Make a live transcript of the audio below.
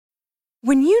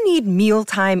When you need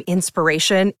mealtime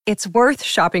inspiration, it's worth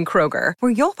shopping Kroger,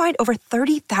 where you'll find over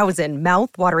 30,000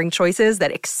 mouth-watering choices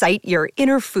that excite your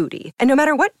inner foodie. And no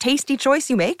matter what tasty choice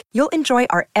you make, you'll enjoy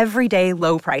our everyday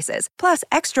low prices, plus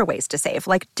extra ways to save,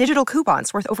 like digital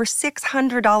coupons worth over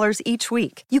 $600 each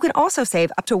week. You can also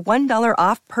save up to $1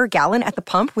 off per gallon at the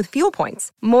pump with fuel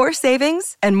points. More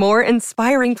savings and more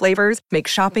inspiring flavors make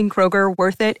shopping Kroger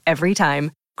worth it every time.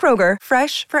 Kroger,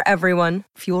 fresh for everyone.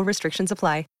 Fuel restrictions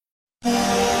apply. The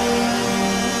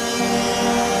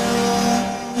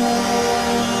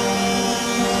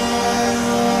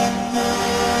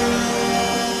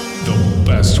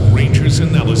best Rangers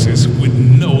analysis with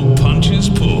no punches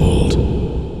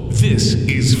pulled. This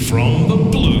is From the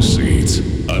Blue Seats,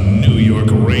 a New York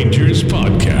Rangers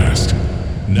podcast.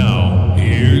 Now,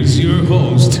 here's your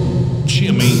host,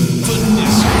 Jimmy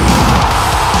Vanessa.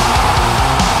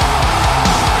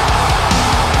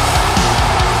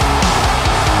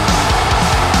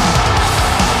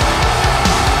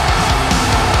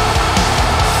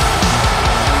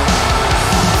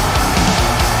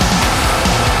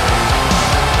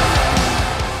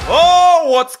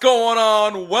 What's going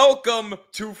on? Welcome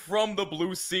to From the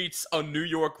Blue Seats, a New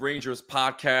York Rangers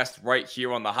podcast right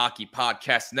here on the Hockey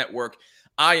Podcast Network.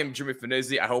 I am Jimmy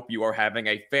Finizzi. I hope you are having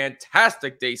a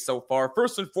fantastic day so far.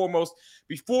 First and foremost,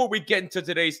 before we get into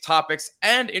today's topics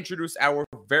and introduce our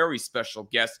very special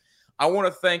guest, I want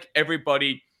to thank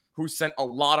everybody who sent a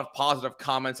lot of positive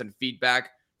comments and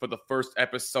feedback for the first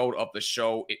episode of the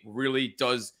show. It really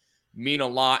does mean a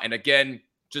lot. And again,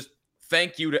 just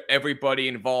thank you to everybody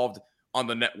involved on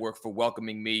the network for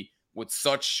welcoming me with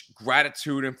such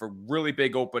gratitude and for really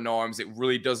big open arms. It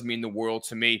really does mean the world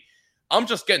to me. I'm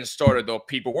just getting started though,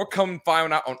 people. We're coming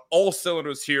firing out on all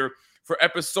cylinders here for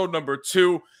episode number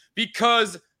 2,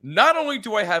 because not only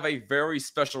do I have a very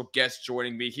special guest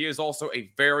joining me, he is also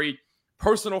a very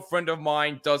personal friend of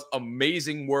mine, does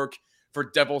amazing work for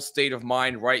Devil's State of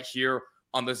Mind right here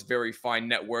on this very fine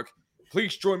network.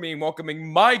 Please join me in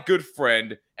welcoming my good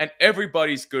friend and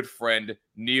everybody's good friend,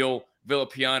 Neil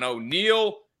Villapiano.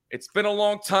 Neil, it's been a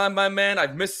long time, my man.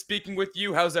 I've missed speaking with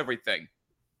you. How's everything?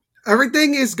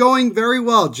 Everything is going very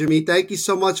well, Jimmy. Thank you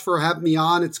so much for having me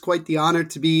on. It's quite the honor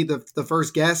to be the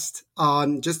first guest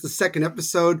on just the second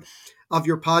episode of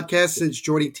your podcast since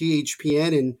joining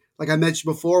THPN. And like I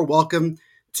mentioned before, welcome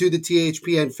to the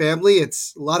THPN family.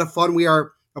 It's a lot of fun. We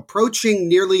are approaching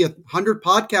nearly 100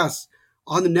 podcasts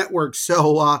on the network.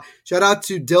 So shout out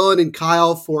to Dylan and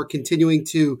Kyle for continuing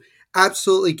to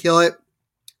absolutely kill it.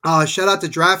 Shout out to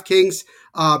DraftKings.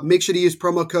 Make sure to use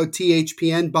promo code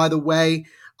THPN, by the way.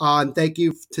 And thank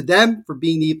you to them for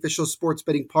being the official sports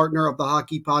betting partner of the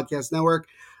Hockey Podcast Network.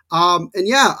 And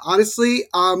yeah, honestly,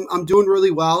 I'm doing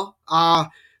really well. The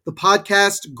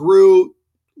podcast grew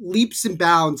leaps and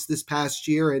bounds this past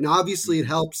year. And obviously it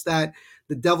helps that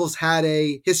the Devils had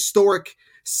a historic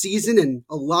season and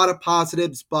a lot of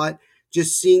positives, but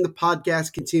just seeing the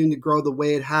podcast continue to grow the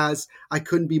way it has, I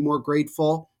couldn't be more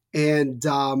grateful. And,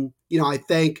 I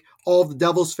thank all of the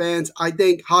Devils fans. I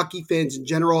thank hockey fans in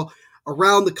general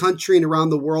around the country and around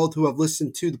the world who have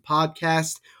listened to the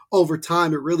podcast over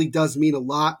time. It really does mean a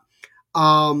lot.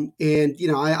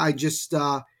 I just,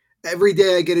 every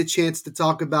day I get a chance to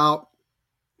talk about,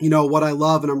 what I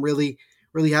love, and I'm really,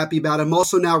 really happy about it. I'm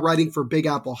also now writing for Big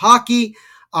Apple Hockey.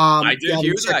 I did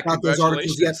hear that. Out those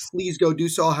articles yet, please go do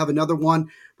so. I'll have another one,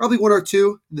 probably one or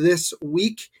two this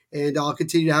week, and I'll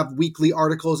continue to have weekly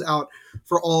articles out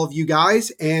for all of you guys.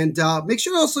 And make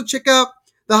sure to also check out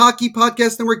the Hockey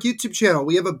Podcast Network YouTube channel.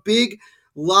 We have a big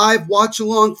live watch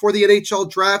along for the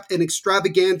NHL draft and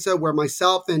extravaganza where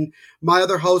myself and my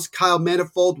other host, Kyle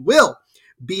Manifold, will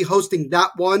be hosting that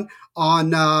one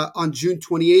on June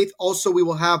 28th. Also, we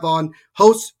will have on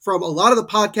hosts from a lot of the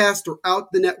podcasts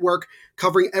throughout the network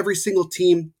covering every single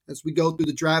team as we go through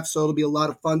the draft. So it'll be a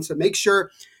lot of fun. So make sure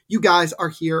you guys are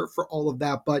here for all of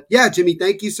that. But yeah, Jimmy,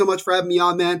 thank you so much for having me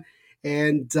on, man.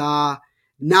 And not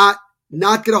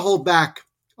going to hold back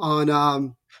on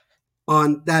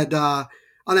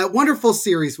that wonderful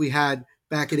series we had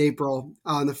back in April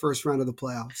on the first round of the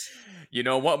playoffs. You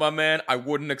know what, my man? I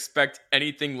wouldn't expect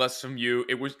anything less from you.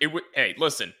 Hey,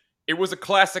 listen, it was a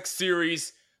classic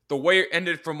series. The way it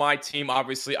ended for my team,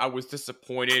 obviously, I was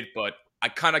disappointed, but I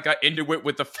kind of got into it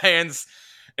with the fans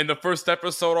in the first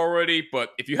episode already.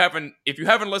 But if you haven't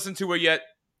listened to it yet,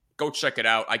 go check it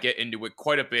out. I get into it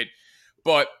quite a bit.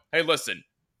 But hey, listen,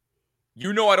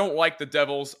 I don't like the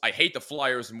Devils. I hate the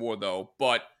Flyers more, though.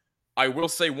 But I will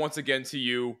say once again to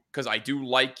you, because I do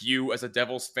like you as a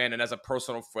Devils fan and as a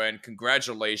personal friend,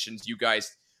 congratulations. You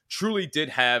guys truly did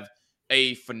have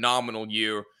a phenomenal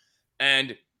year.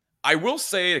 And I will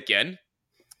say it again,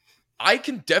 I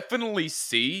can definitely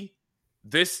see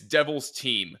this Devils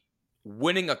team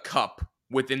winning a cup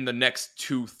within the next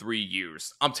 2-3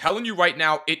 years. I'm telling you right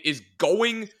now, it is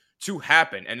going to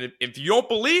happen. And if you don't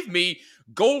believe me,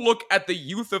 go look at the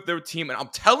youth of their team. And I'm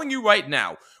telling you right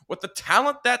now, with the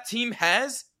talent that team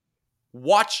has,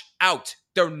 watch out.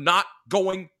 They're not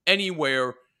going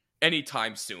anywhere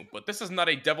anytime soon. But this is not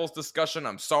a Devils discussion.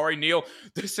 I'm sorry, Neil.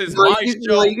 This is my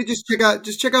show. You could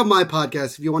just check out my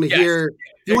podcast if you want to hear.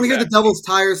 If you want to hear the exactly. Devil's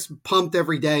tires pumped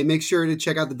every day, make sure to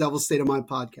check out the Devil's State of Mind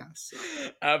podcast.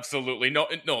 Absolutely. No,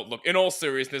 look, in all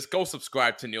seriousness, go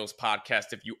subscribe to Neil's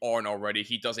podcast if you aren't already.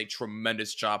 He does a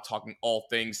tremendous job talking all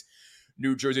things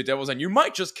New Jersey Devils, and you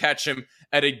might just catch him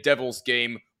at a Devils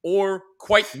game, or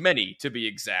quite many to be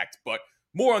exact, but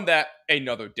more on that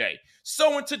another day.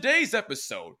 So in today's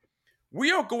episode,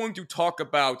 we are going to talk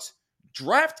about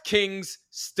DraftKings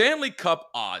Stanley Cup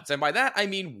odds. And by that, I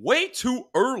mean way too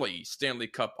early Stanley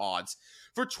Cup odds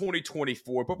for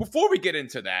 2024. But before we get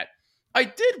into that, I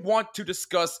did want to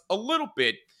discuss a little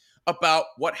bit about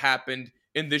what happened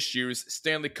in this year's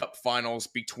Stanley Cup Finals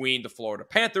between the Florida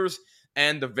Panthers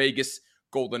and the Vegas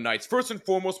Golden Knights. First and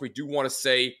foremost, we do want to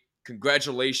say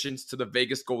congratulations to the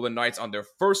Vegas Golden Knights on their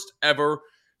first ever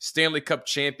Stanley Cup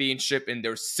championship in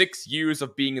their 6 years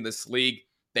of being in this league.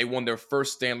 They won their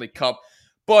first Stanley Cup.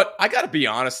 But I got to be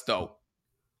honest, though.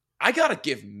 I got to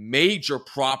give major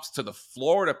props to the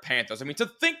Florida Panthers. I mean, to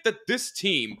think that this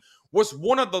team was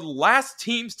one of the last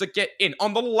teams to get in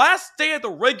on the last day of the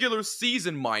regular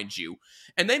season, mind you.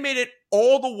 And they made it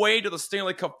all the way to the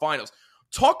Stanley Cup Finals.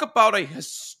 Talk about a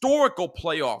historical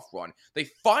playoff run. They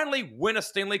finally win a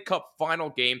Stanley Cup final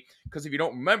game. Because if you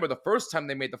don't remember, the first time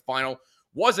they made the final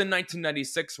was in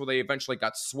 1996, where they eventually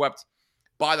got swept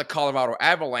by the Colorado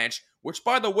Avalanche, which,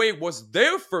 by the way, was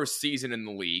their first season in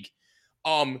the league.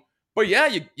 But yeah,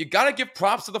 you got to give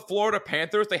props to the Florida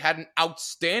Panthers. They had an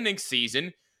outstanding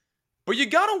season. But you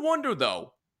got to wonder,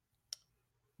 though,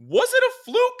 was it a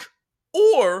fluke,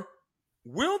 or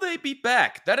will they be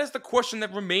back? That is the question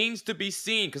that remains to be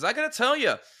seen, because I got to tell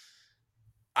you,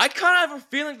 I kind of have a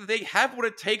feeling that they have what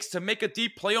it takes to make a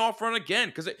deep playoff run again.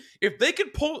 Because if they can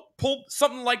pull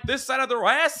something like this out of their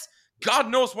ass, God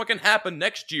knows what can happen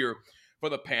next year for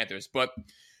the Panthers. But,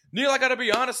 Neil, I got to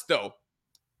be honest, though.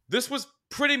 This was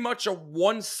pretty much a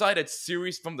one-sided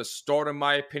series from the start, in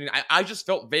my opinion. I just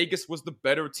felt Vegas was the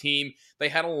better team. They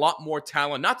had a lot more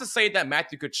talent. Not to say that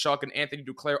Matthew Tkachuk and Anthony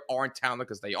Duclair aren't talented,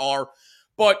 because they are.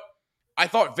 But I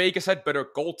thought Vegas had better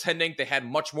goaltending. They had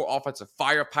much more offensive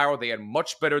firepower. They had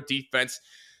much better defense.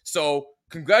 So,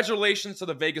 congratulations to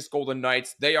the Vegas Golden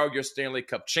Knights. They are your Stanley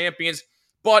Cup champions.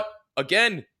 But,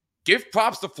 again, give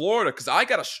props to Florida, because I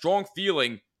got a strong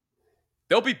feeling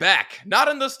they'll be back. Not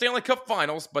in the Stanley Cup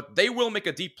Finals, but they will make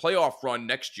a deep playoff run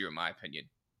next year, in my opinion.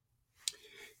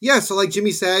 Yeah, so like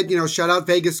Jimmy said, shout out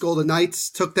Vegas Golden Knights.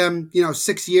 Took them,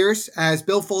 6 years. As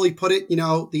Bill Foley put it,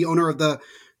 the owner of the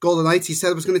Golden Knights, he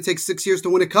said it was going to take 6 years to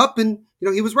win a cup, and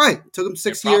he was right. It took him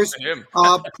 6 years.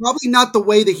 Probably not the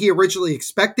way that he originally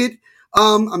expected.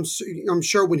 I'm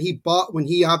sure when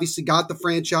he obviously got the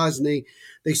franchise and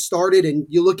they started, and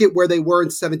you look at where they were in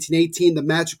 17-18, the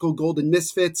magical Golden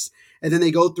Misfits, and then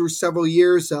they go through several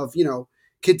years of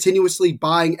continuously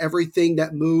buying everything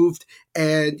that moved,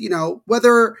 and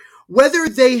whether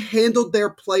they handled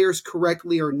their players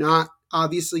correctly or not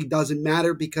obviously doesn't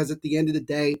matter, because at the end of the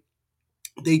day,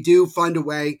 they do find a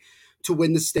way to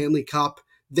win the Stanley Cup.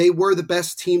 They were the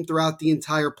best team throughout the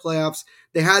entire playoffs.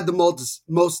 They had the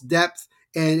most depth,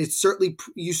 and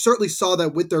you certainly saw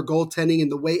that with their goaltending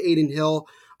and the way Adin Hill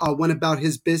went about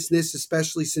his business,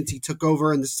 especially since he took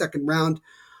over in the second round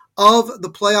of the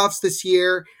playoffs this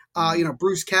year.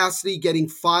 Bruce Cassidy getting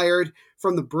fired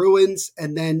from the Bruins,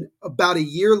 and then about a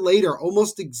year later,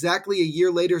 almost exactly a year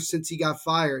later since he got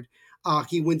fired,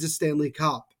 he wins a Stanley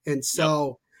Cup. And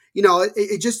so,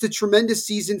 it's just a tremendous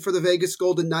season for the Vegas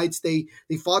Golden Knights. They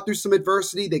fought through some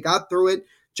adversity. They got through it.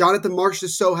 Jonathan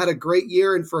Marchessault had a great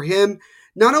year, and for him,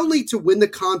 not only to win the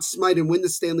Conn Smythe and win the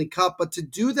Stanley Cup, but to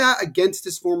do that against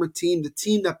his former team, the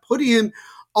team that put him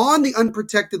on the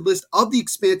unprotected list of the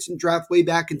expansion draft way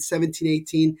back in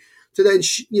 17-18, to then,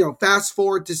 fast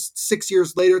forward to 6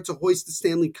 years later to hoist the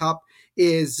Stanley Cup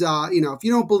is, if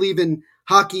you don't believe in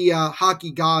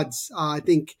hockey gods, I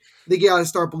think you got to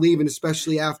start believing,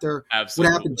 especially after what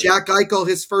happened. Jack Eichel,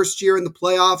 his first year in the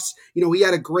playoffs, he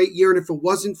had a great year, and if it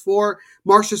wasn't for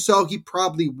Marchessault, he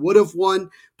probably would have won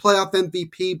playoff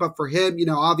MVP. But for him,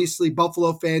 obviously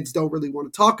Buffalo fans don't really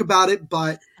want to talk about it,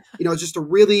 but just a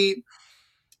really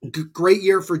great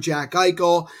year for Jack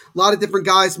Eichel. A lot of different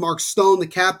guys. Mark Stone, the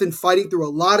captain, fighting through a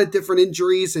lot of different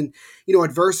injuries and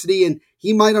adversity, and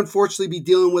he might unfortunately be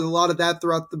dealing with a lot of that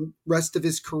throughout the rest of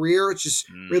his career. It's just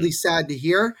really sad to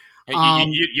hear. Hey,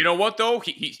 you know what, though?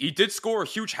 He did score a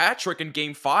huge hat trick in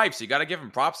Game 5, so you got to give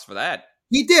him props for that.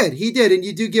 He did, and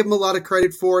you do give him a lot of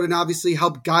credit for it, and obviously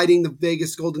helped guiding the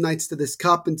Vegas Golden Knights to this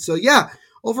cup. And so, yeah,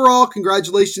 overall,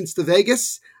 congratulations to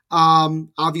Vegas.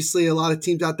 Obviously, a lot of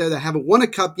teams out there that haven't won a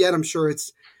cup yet. I'm sure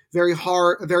it's a very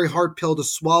hard pill to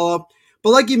swallow.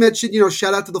 But like you mentioned,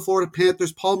 shout out to the Florida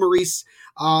Panthers. Paul Maurice,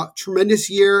 tremendous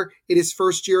year in his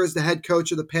first year as the head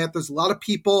coach of the Panthers. A lot of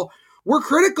people were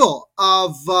critical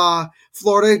of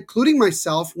Florida, including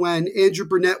myself, when Andrew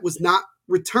Burnett was not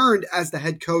returned as the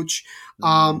head coach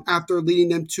after leading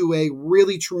them to a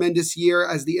really tremendous year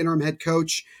as the interim head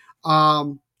coach.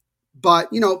 But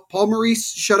Paul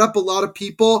Maurice shut up a lot of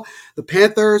people. The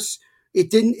Panthers,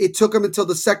 it took them until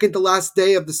the second to last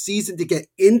day of the season to get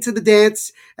into the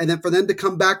dance, and then for them to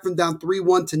come back from down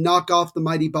 3-1 to knock off the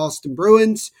mighty Boston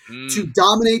Bruins, to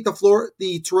dominate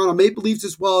the Toronto Maple Leafs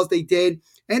as well as they did,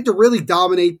 and to really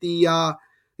dominate the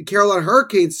Carolina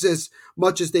Hurricanes as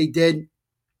much as they did.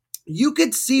 You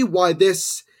could see why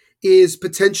this is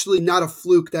potentially not a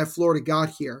fluke that Florida got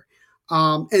here.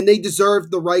 And they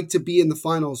deserved the right to be in the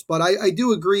finals. But I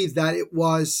do agree that it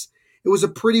was a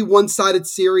pretty one-sided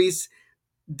series.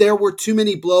 There were too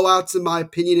many blowouts, in my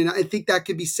opinion, and I think that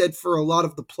could be said for a lot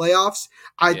of the playoffs.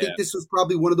 I think this was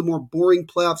probably one of the more boring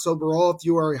playoffs overall if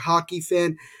you are a hockey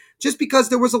fan, just because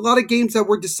there was a lot of games that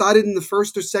were decided in the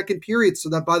first or second period, so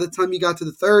that by the time you got to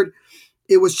the third,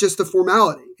 it was just a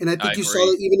formality. And I think you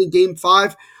saw it even in Game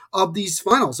 5 of these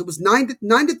finals. It was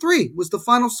 9-3 was the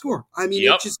final score. I mean,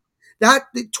 it just that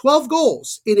 12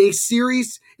 goals in a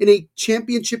series, in a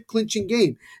championship clinching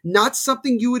game, not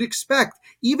something you would expect,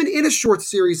 even in a short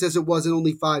series as it was in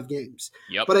only 5 games.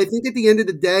 But I think at the end of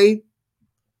the day,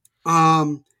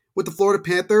 with the Florida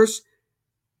Panthers,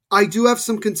 I do have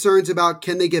some concerns about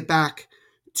can they get back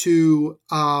to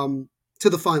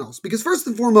the finals. Because first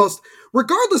and foremost,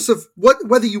 regardless of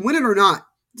whether you win it or not,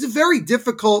 it's a very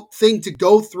difficult thing to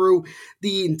go through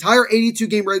the entire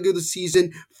 82-game regular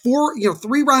season,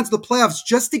 3 rounds of the playoffs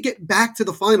just to get back to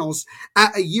the finals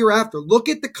a year after. Look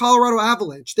at the Colorado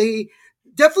Avalanche. They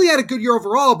definitely had a good year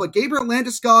overall, but Gabriel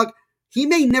Landeskog, he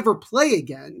may never play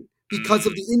again because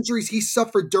of the injuries he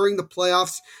suffered during the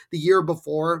playoffs the year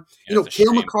before.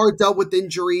 Cale Makar dealt with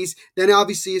injuries, then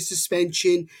obviously a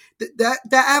suspension. That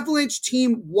Avalanche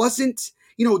team wasn't,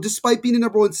 despite being the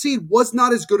number 1 seed, was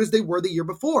not as good as they were the year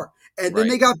before. And then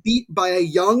they got beat by a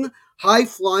young,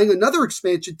 high-flying, another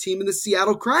expansion team in the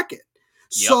Seattle Kraken.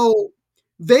 So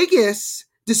Vegas,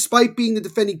 despite being the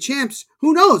defending champs,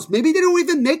 who knows? Maybe they don't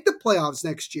even make the playoffs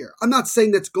next year. I'm not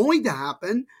saying that's going to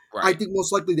happen. I think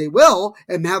most likely they will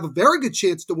and have a very good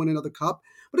chance to win another cup,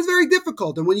 but it's very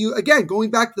difficult. And when you, again,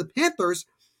 going back to the Panthers,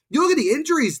 you look at the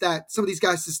injuries that some of these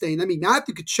guys sustained. I mean,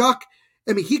 Matthew Tkachuk,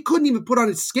 he couldn't even put on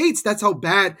his skates. That's how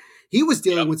bad he was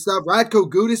dealing with stuff. Radko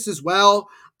Gudas as well,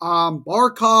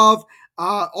 Barkov,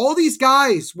 all these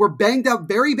guys were banged up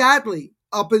very badly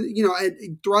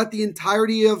and throughout the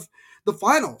entirety of the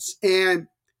finals. And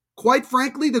quite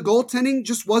frankly, the goaltending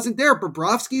just wasn't there.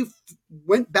 Bobrovsky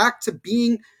went back to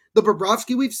being the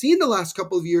Bobrovsky we've seen the last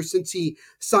couple of years since he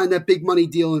signed that big money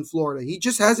deal in Florida. He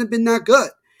just hasn't been that good.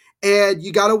 And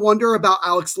you got to wonder about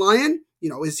Alex Lyon.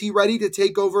 Is he ready to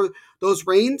take over those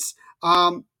reins?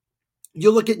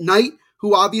 You look at Knight,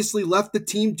 who obviously left the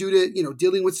team due to,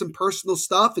 dealing with some personal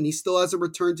stuff, and he still hasn't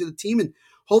returned to the team. And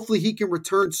hopefully he can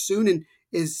return soon and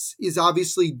is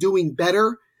obviously doing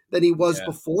better than he was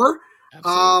before.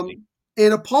 And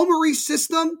a Paul Maurice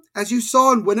system, as you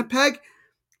saw in Winnipeg,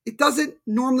 it doesn't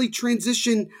normally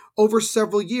transition over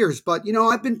several years, but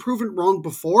I've been proven wrong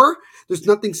before. There's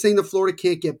nothing saying that Florida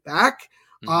can't get back.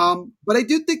 But I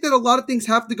do think that a lot of things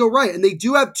have to go right. And they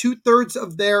do have 2/3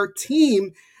 of their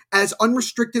team as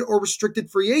unrestricted or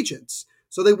restricted free agents.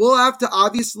 So they will have to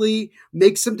obviously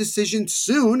make some decisions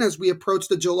soon as we approach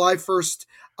the July 1st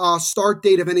start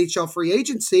date of NHL free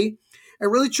agency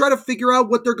and really try to figure out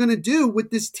what they're going to do with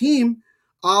this team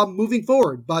moving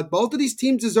forward. But both of these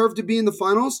teams deserve to be in the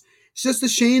finals. It's just a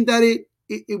shame that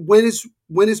it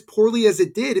went as poorly as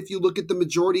it did. If you look at the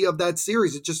majority of that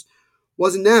series, it just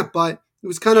wasn't that. But it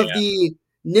was kind of the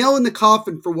nail in the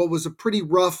coffin for what was a pretty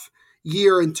rough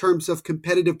year in terms of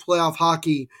competitive playoff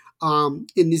hockey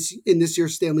in this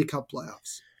year's Stanley Cup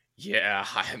playoffs. Yeah,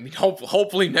 I mean,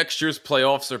 hopefully next year's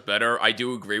playoffs are better. I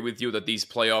do agree with you that these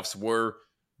playoffs were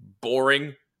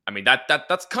boring. I mean,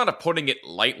 that's kind of putting it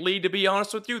lightly, to be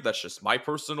honest with you. That's just my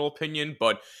personal opinion,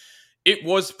 but it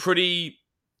was pretty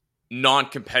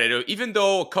non-competitive, even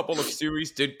though a couple of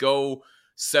series did go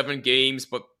 7 games,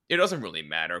 but it doesn't really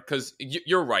matter because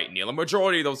you're right, Neil. A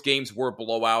majority of those games were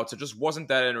blowouts. It just wasn't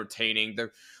that entertaining.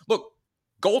 Look,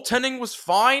 goaltending was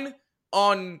fine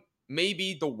on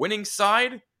maybe the winning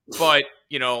side, but,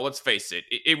 let's face it,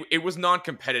 it was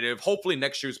non-competitive. Hopefully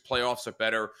next year's playoffs are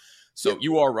better. So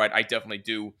you are right. I definitely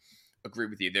do agree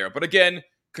with you there. But again,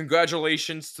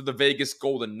 congratulations to the Vegas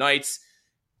Golden Knights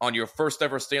on your first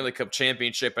ever Stanley Cup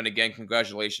championship. And again,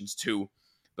 congratulations to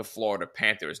the Florida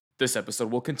Panthers. This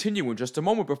episode will continue in just a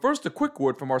moment, but first a quick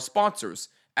word from our sponsors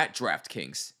at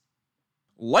DraftKings.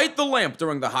 Light the lamp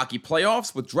during the hockey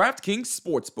playoffs with DraftKings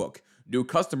Sportsbook. New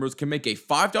customers can make a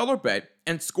 $5 bet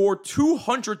and score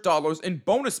 $200 in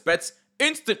bonus bets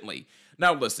instantly.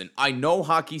 Now listen, I know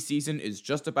hockey season is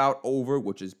just about over,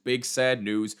 which is big sad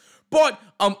news, but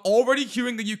I'm already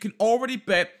hearing that you can already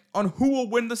bet on who will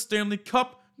win the Stanley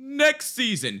Cup next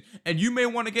season, and you may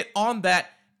want to get on that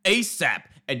ASAP,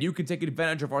 and you can take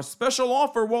advantage of our special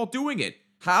offer while doing it.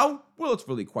 How? Well, it's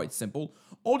really quite simple.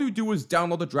 All you do is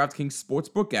download the DraftKings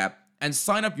Sportsbook app and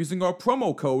sign up using our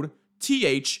promo code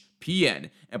THPN,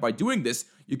 and by doing this,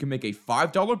 you can make a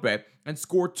 $5 bet and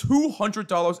score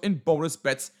 $200 in bonus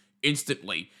bets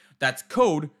instantly. That's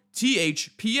code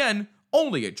THPN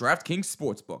only at DraftKings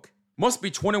Sportsbook. Must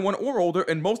be 21 or older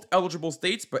in most eligible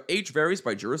states, but age varies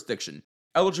by jurisdiction.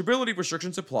 Eligibility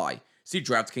restrictions apply. See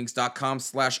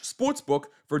DraftKings.com/sportsbook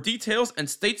for details and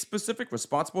state-specific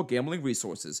responsible gambling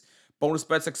resources. Bonus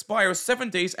bets expire 7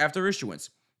 days after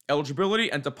issuance.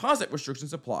 Eligibility and deposit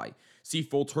restrictions apply. See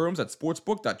full terms at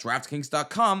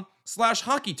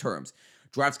sportsbook.draftkings.com/hockey terms.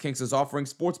 DraftKings is offering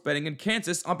sports betting in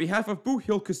Kansas on behalf of Boot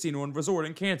Hill Casino and Resort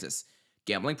in Kansas.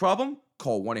 Gambling problem?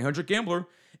 Call 1-800-GAMBLER.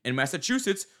 In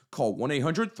Massachusetts, call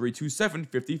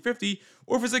 1-800-327-5050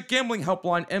 or visit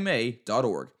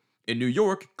gamblinghelplinema.org. In New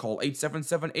York, call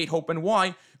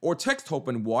 877-8-HOPE-NY or text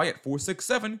HOPE-NY at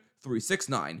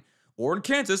 467-369. Or in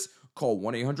Kansas, call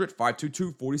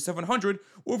 1-800-522-4700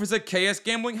 or visit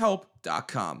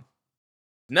ksgamblinghelp.com.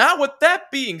 Now, with that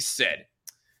being said,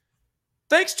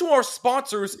 thanks to our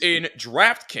sponsors in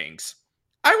DraftKings,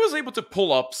 I was able to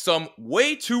pull up some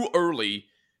way too early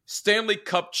Stanley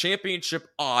Cup championship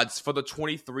odds for the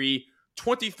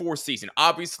 23-24 season.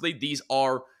 Obviously, these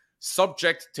are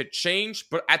subject to change,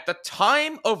 but at the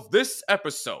time of this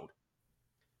episode,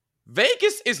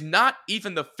 Vegas is not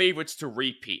even the favorites to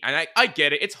repeat. And I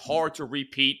get it. It's hard to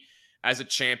repeat as a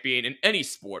champion in any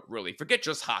sport, really. Forget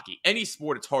just hockey. Any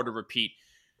sport, it's hard to repeat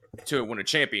to win a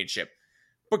championship.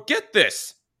 But get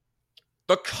this.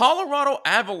 The Colorado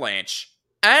Avalanche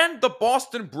and the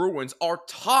Boston Bruins are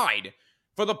tied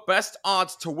for the best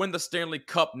odds to win the Stanley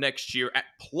Cup next year at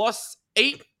plus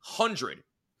 800.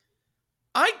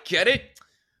 I get it.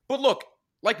 But look,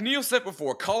 like Neil said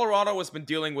before, Colorado has been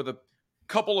dealing with a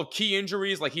couple of key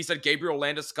injuries. Like he said, Gabriel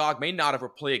Landeskog may not ever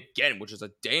play again, which is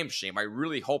a damn shame. I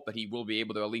really hope that he will be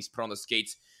able to at least put on the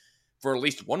skates for at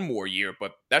least one more year,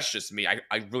 but that's just me. I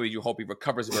really do hope he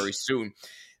recovers very soon.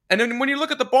 And then when you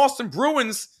look at the Boston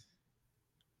Bruins,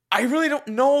 I really don't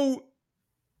know.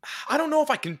 I don't know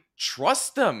if I can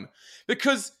trust them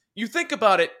because you think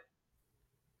about it,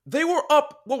 they were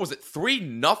up, what was it,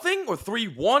 3-0 or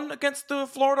 3-1 against the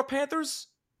Florida Panthers?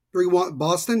 3-1,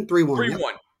 Boston, 3-1. 3-1.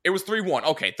 Yep. It was 3-1.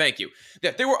 Okay, thank you.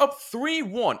 Yeah, they were up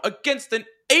 3-1 against an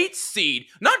 8 seed,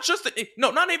 not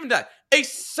even that, a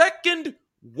second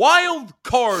wild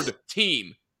card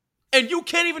team. And you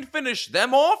can't even finish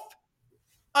them off?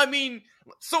 I mean,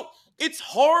 so it's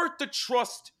hard to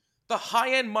trust the high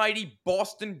and mighty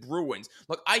Boston Bruins.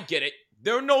 Look, I get it.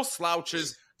 They're no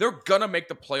slouches. They're gonna make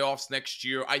the playoffs next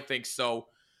year. I think so.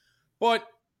 But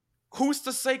who's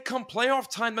to say come playoff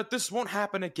time that this won't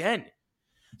happen again?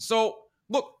 So,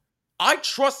 look, I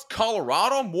trust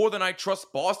Colorado more than I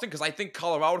trust Boston because I think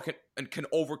Colorado can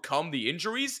overcome the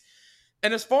injuries.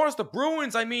 And as far as the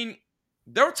Bruins, I mean,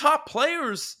 their top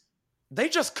players, they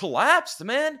just collapsed,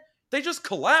 man. They just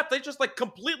collapsed. They just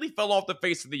completely fell off the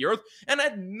face of the earth and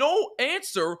had no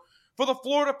answer for the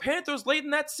Florida Panthers late in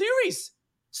that series.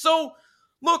 So,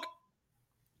 look,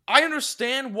 I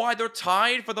understand why they're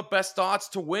tied for the best odds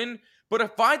to win, but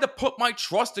if I had to put my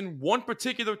trust in one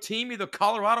particular team, either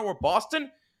Colorado or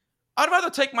Boston, I'd rather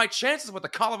take my chances with the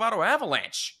Colorado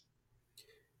Avalanche.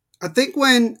 I think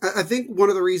one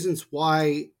of the reasons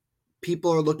why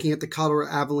people are looking at the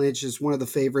Colorado Avalanche as one of the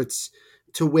favorites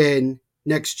to win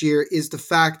next year is the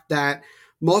fact that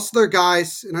most of their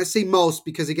guys, and I say most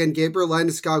because, again, Gabriel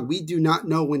Landeskog, we do not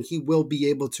know when he will be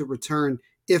able to return,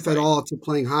 if at all, to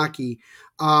playing hockey.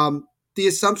 the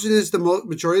assumption is the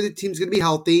majority of the team's going to be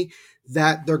healthy,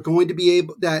 that they're going to be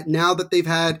able, that now that they've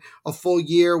had a full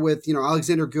year with,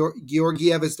 Alexander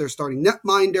Georgiev as their starting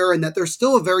netminder, and that they're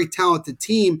still a very talented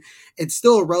team and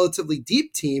still a relatively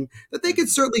deep team, that they can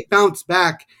certainly bounce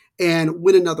back and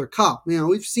win another cup.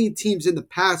 We've seen teams in the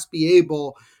past be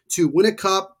able to win a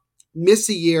cup, miss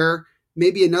a year,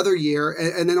 maybe another year,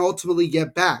 and then ultimately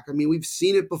get back. We've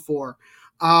seen it before.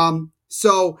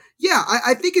 So yeah,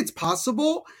 I think it's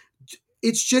possible.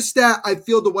 It's just that I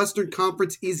feel the Western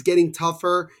Conference is getting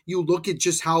tougher. You look at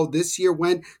just how this year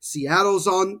went. Seattle's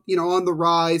on the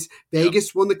rise.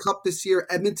 Vegas won the cup this year.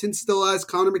 Edmonton still has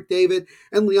Connor McDavid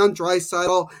and Leon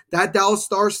Draisaitl. That Dallas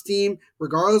Stars team,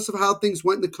 regardless of how things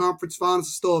went in the conference finals,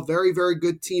 is still a very, very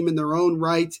good team in their own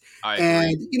right. I agree.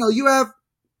 And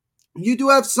you do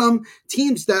have some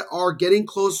teams that are getting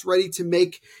close, ready to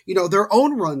make, their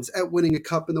own runs at winning a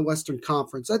cup in the Western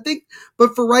Conference. I think,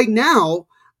 but for right now,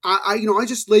 I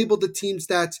just labeled the teams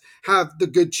that have the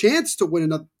good chance to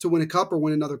win a cup or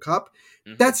win another cup.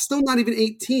 Mm-hmm. That's still not even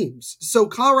 8 teams. So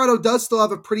Colorado does still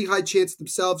have a pretty high chance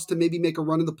themselves to maybe make a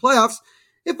run in the playoffs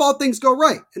if all things go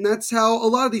right. And that's how a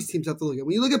lot of these teams have to look at it.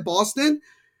 When you look at Boston,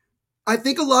 I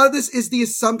think a lot of this is the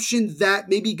assumption that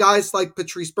maybe guys like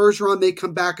Patrice Bergeron may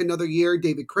come back another year.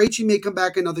 David Krejci may come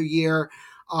back another year.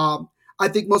 I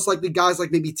think most likely guys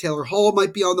like maybe Taylor Hall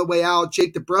might be on the way out.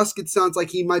 Jake DeBrusk, it sounds like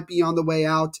he might be on the way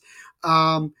out.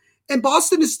 And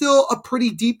Boston is still a pretty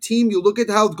deep team. You look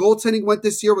at how goaltending went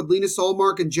this year with Linus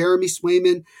Ullmark and Jeremy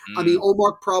Swayman.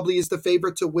 Ullmark probably is the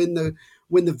favorite to win the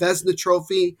Vezina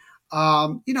Trophy.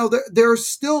 They're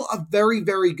still a very,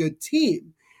 very good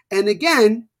team. And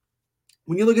again,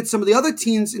 when you look at some of the other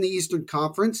teams in the Eastern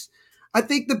Conference, I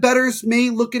think the bettors may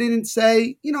look at it and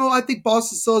say, I think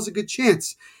Boston still has a good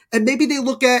chance. And maybe they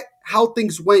look at how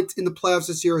things went in the playoffs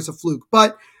this year as a fluke.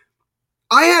 But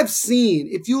I have seen,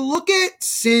 if you look at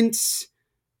since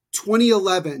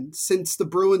 2011, since the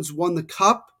Bruins won the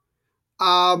cup,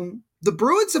 the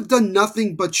Bruins have done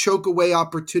nothing but choke away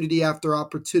opportunity after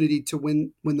opportunity to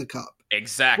win the cup.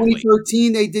 Exactly.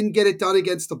 2013, they didn't get it done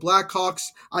against the Blackhawks.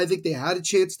 I think they had a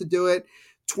chance to do it.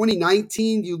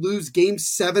 2019, you lose Game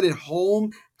 7 at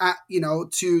home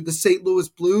to the St. Louis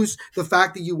Blues. The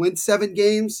fact that you win 7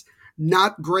 games,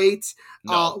 not great.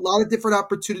 No. A lot of different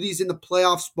opportunities in the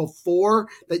playoffs before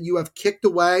that you have kicked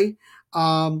away.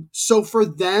 So for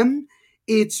them,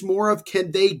 it's more of,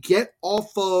 can they get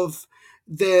off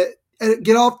the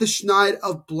schneid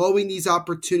of blowing these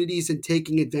opportunities and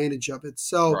taking advantage of it.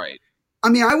 So, right.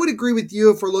 I would agree with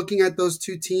you if we're looking at those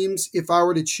two teams. If I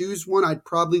were to choose one, I'd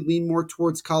probably lean more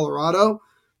towards Colorado,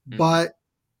 but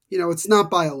it's not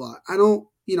by a lot. I don't,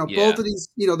 both of these,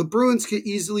 the Bruins could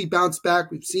easily bounce back.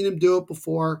 We've seen them do it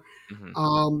before.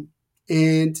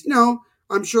 And,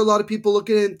 I'm sure a lot of people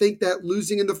look at it and think that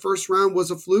losing in the first round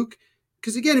was a fluke.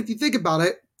 Because again, if you think about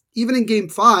it, even in Game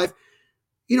 5,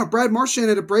 Brad Marchand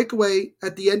had a breakaway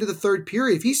at the end of the third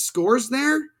period. If he scores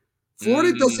there,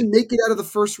 Florida doesn't make it out of the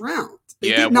first round.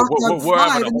 We're having a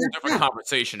whole different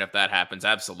conversation if that happens.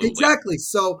 Absolutely. Exactly.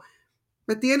 So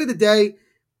at the end of the day,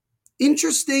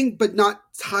 interesting but not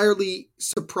entirely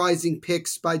surprising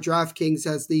picks by DraftKings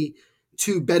as the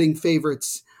 2 betting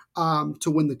favorites to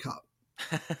win the cup.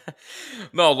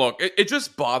 No, look, it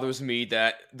just bothers me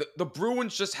that the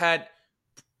Bruins just had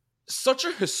such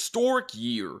a historic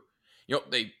year.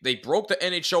 They broke the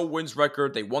NHL wins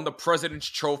record. They won the President's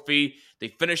Trophy. They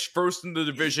finished first in the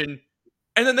division.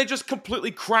 And then they just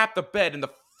completely crapped the bed in the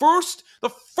first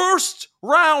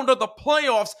round of the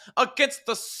playoffs against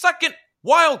the second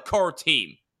wild card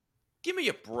team. Give me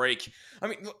a break.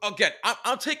 Again,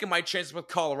 I'm taking my chances with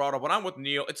Colorado, but I'm with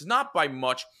Neil. It's not by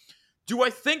much. Do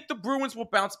I think the Bruins will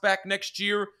bounce back next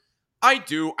year? I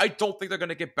do. I don't think they're going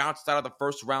to get bounced out of the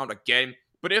first round again.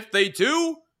 But if they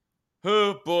do,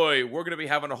 oh boy, we're going to be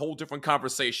having a whole different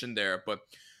conversation there. But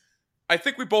I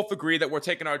think we both agree that we're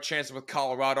taking our chances with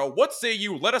Colorado. What say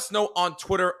you? Let us know on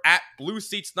Twitter at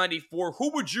BlueSeats94.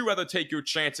 Who would you rather take your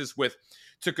chances with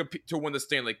to win the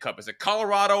Stanley Cup? Is it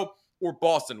Colorado or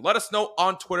Boston? Let us know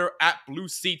on Twitter at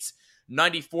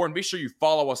BlueSeats94. And be sure you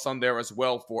follow us on there as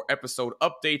well for episode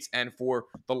updates and for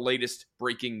the latest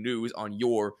breaking news on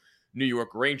your New York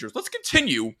Rangers. Let's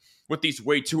continue with these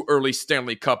way too early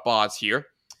Stanley Cup odds here.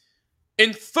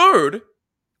 In third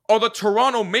are the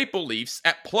Toronto Maple Leafs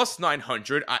at plus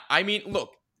 900.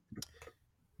 Look,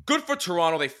 good for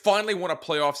Toronto. They finally won a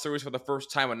playoff series for the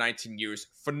first time in 19 years.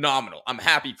 Phenomenal. I'm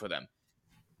happy for them.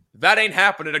 That ain't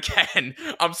happening again.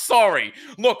 I'm sorry.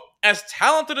 Look, as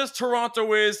talented as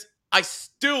Toronto is, I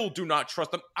still do not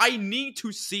trust them. I need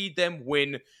to see them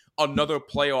win another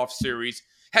playoff series.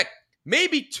 Heck,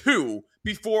 maybe 2,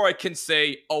 before I can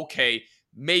say, okay,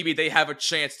 maybe they have a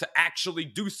chance to actually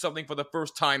do something for the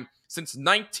first time since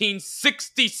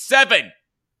 1967.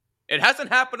 It hasn't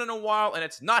happened in a while, and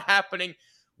it's not happening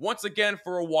once again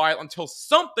for a while until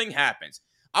something happens.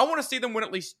 I want to see them win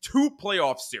at least 2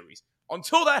 playoff series.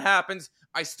 Until that happens,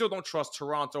 I still don't trust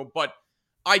Toronto, but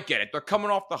I get it. They're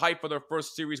coming off the hype for their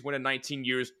first series win in 19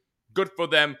 years. Good for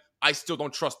them. I still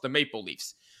don't trust the Maple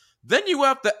Leafs. Then you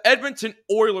have the Edmonton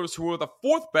Oilers, who are the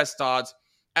 4th best odds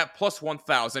at plus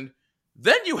 1,000.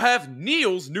 Then you have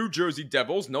Neil's New Jersey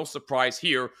Devils, no surprise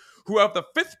here, who have the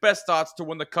 5th best odds to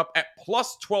win the Cup at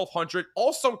plus 1,200,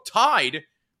 also tied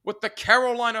with the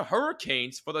Carolina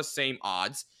Hurricanes for the same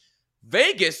odds.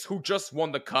 Vegas, who just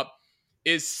won the Cup,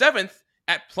 is 7th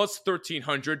at plus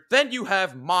 1,300. Then you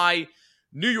have my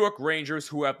New York Rangers,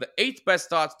 who have the 8th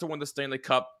best odds to win the Stanley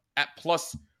Cup at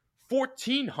plus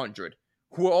 1,400,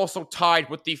 who are also tied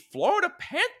with the Florida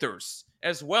Panthers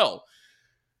as well.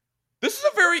 This is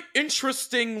a very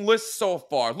interesting list so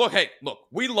far. Look,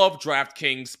 we love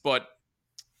DraftKings, but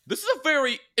this is a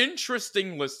very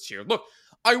interesting list here. Look,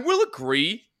 I will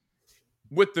agree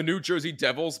with the New Jersey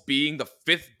Devils being the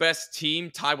 5th best team,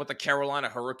 tied with the Carolina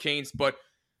Hurricanes, but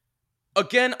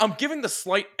again, I'm giving the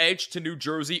slight edge to New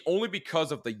Jersey only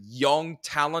because of the young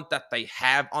talent that they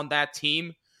have on that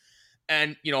team.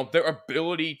 And, their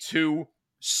ability to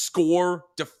score,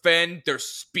 defend, their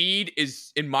speed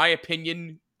is, in my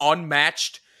opinion,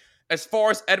 unmatched. As far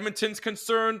as Edmonton's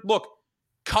concerned, look,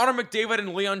 Connor McDavid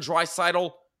and Leon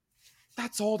Draisaitl,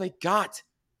 that's all they got.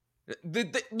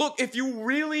 Look, if you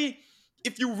really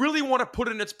want to put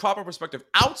it in its proper perspective,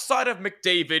 outside of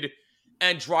McDavid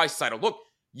and Draisaitl, look,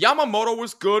 Yamamoto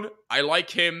was good. I like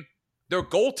him. Their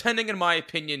goaltending, in my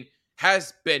opinion,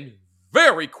 has been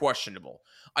very questionable.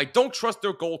 I don't trust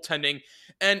their goaltending,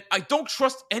 and I don't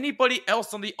trust anybody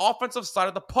else on the offensive side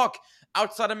of the puck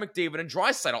outside of McDavid and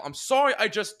Draisaitl. I'm sorry, I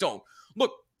just don't.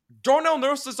 Look, Darnell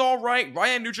Nurse is all right.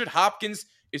 Ryan Nugent-Hopkins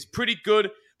is pretty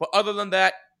good, but other than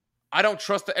that, I don't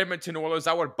trust the Edmonton Oilers.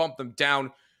 I would bump them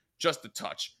down just a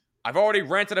touch. I've already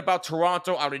ranted about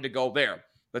Toronto. I don't need to go there.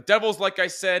 The Devils, like I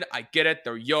said, I get it.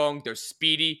 They're young. They're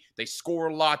speedy. They score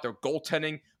a lot. They're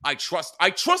goaltending. I trust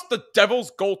the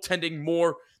Devils' goaltending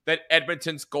more than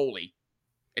Edmonton's goalie.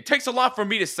 It takes a lot for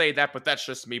me to say that, but that's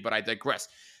just me, but I digress.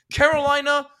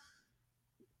 Carolina,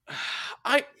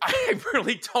 I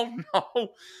really don't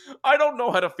know. I don't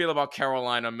know how to feel about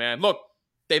Carolina, man. Look,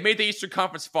 they made the Eastern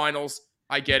Conference Finals.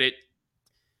 I get it.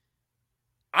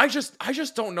 I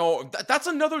just don't know. That's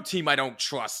another team I don't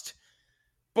trust.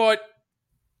 But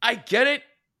I get it.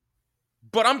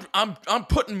 But I'm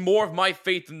putting more of my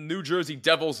faith in the New Jersey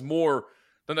Devils more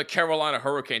than the Carolina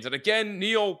Hurricanes. And again,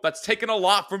 Neil, that's taken a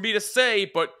lot for me to say,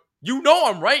 but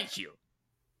I'm right here.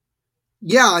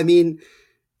 Yeah, I mean,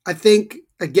 I think,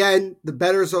 again, the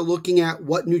bettors are looking at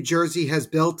what New Jersey has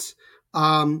built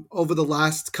over the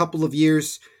last couple of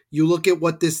years. You look at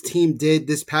what this team did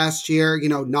this past year,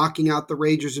 knocking out the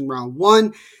Rangers in round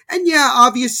 1. And yeah,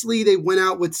 obviously they went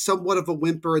out with somewhat of a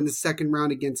whimper in the second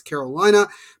round against Carolina,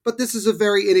 but this is a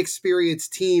very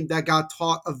inexperienced team that got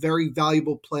taught a very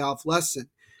valuable playoff lesson.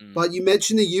 But you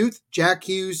mentioned the youth, Jack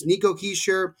Hughes, Nico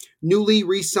Hischier, newly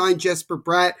re-signed Jesper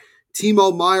Bratt,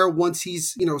 Timo Meier once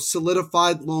he's,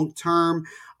 solidified long-term,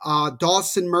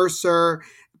 Dawson Mercer,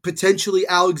 potentially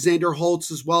Alexander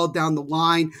Holtz as well down the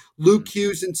line, Luke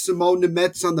Hughes and Simone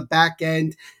Nemeth on the back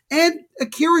end, and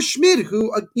Akira Schmid,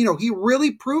 who, he really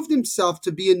proved himself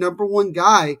to be a number 1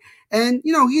 guy. And,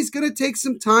 he's going to take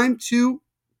some time to,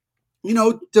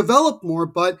 develop more,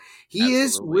 but he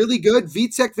is really good.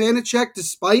 Vitek Vanacek,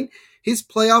 despite his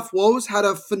playoff woes, had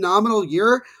a phenomenal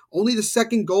year. Only the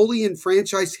second goalie in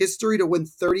franchise history to win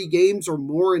 30 games or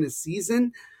more in a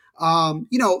season.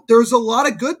 There's a lot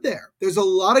of good there. There's a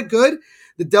lot of good.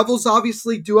 The Devils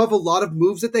obviously do have a lot of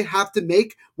moves that they have to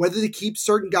make, whether to keep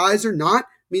certain guys or not.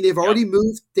 I mean, they've already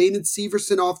moved Damon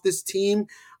Severson off this team.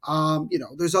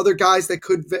 There's other guys that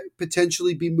could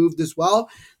potentially be moved as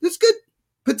well. This could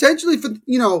potentially,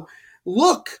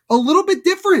 look a little bit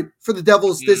different for the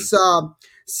Devils this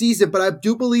season, but I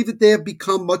do believe that they have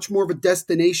become much more of a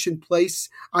destination place.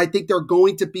 I think there are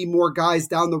going to be more guys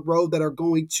down the road that are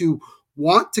going to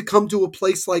want to come to a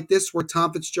place like this where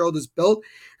Tom Fitzgerald is built.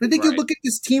 And I think you look at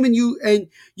this team and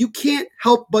you can't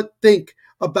help but think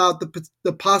about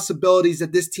the possibilities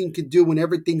that this team can do when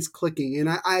everything's clicking. And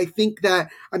I think that,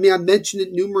 I mentioned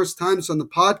it numerous times on the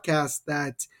podcast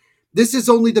that this is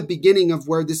only the beginning of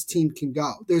where this team can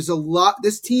go. There's a lot.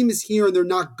 This team is here and they're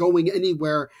not going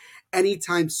anywhere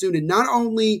anytime soon. And not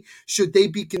only should they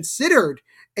be considered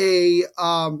a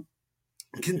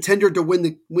contender to win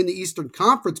the Eastern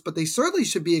Conference, but they certainly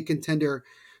should be a contender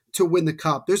to win the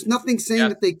cup. There's nothing saying Yeah.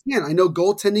 that they can't. I know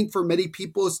goaltending for many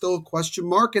people is still a question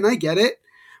mark, and I get it.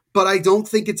 But I don't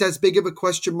think it's as big of a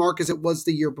question mark as it was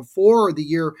the year before or the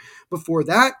year before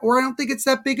that. Or I don't think it's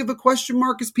that big of a question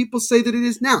mark as people say that it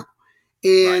is now.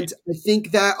 Right. And I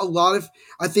think that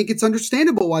I think it's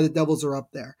understandable why the Devils are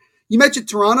up there. You mentioned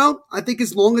Toronto. I think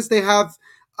as long as they have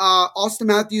Austin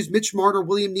Matthews, Mitch Marner,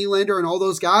 William Nylander, and all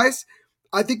those guys,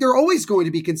 I think they're always going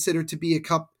to be considered to be a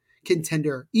cup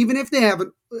contender, even if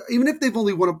they've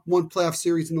only won one playoff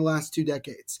series in the last 2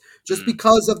 decades, just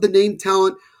because of the name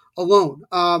talent alone.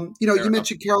 You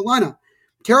mentioned Carolina.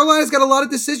 Carolina's got a lot of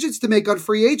decisions to make on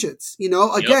free agents,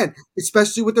 again,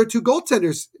 especially with their 2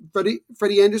 goaltenders,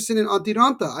 Freddie Anderson and Antti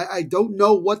Ranta. I don't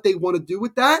know what they want to do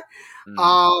with that.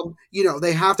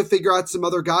 They have to figure out some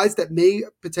other guys that may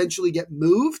potentially get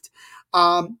moved.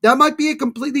 That might be a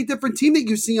completely different team that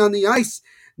you see on the ice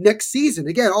next season.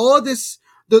 Again, all of this,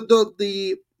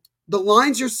 the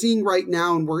lines you're seeing right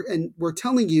now, and we're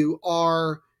telling you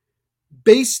are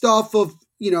based off of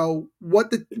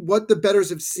what the bettors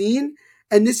have seen,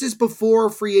 and this is before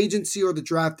free agency or the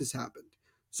draft has happened.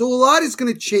 So a lot is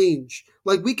going to change.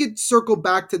 Like, we could circle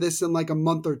back to this in like a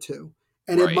month or two,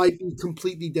 and it might be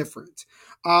completely different.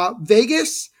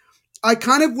 Vegas, I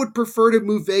kind of would prefer to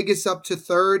move Vegas up to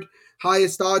 3rd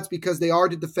highest odds because they are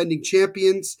the defending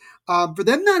champions. For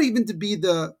them not even to be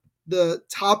the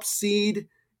top seed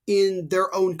in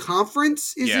their own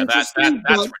conference is interesting.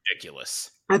 That's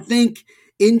ridiculous. I think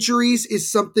injuries is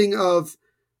something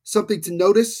to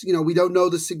notice. We don't know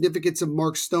the significance of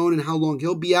Mark Stone and how long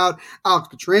he'll be out. Alex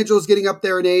Pietrangelo is getting up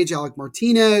there in age. Alec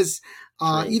Martinez,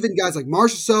 even guys like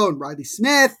Marchessault and Riley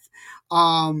Smith.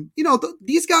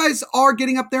 These guys are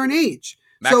getting up there in age.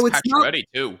 Max so it's Pacioretty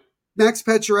too. Max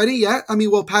Pacioretty, yeah. I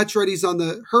mean, well, Pacioretty's on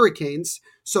the Hurricanes,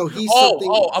 so he's I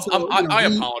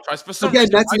apologize. For some reason,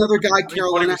 that's I another guy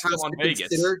Carolina has to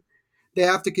consider. They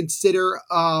have to consider,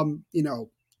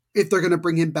 if they're going to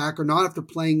bring him back or not after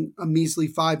playing a measly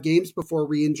 5 games before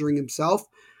re-injuring himself.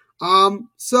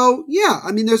 There's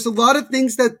a lot of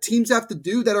things that teams have to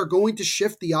do that are going to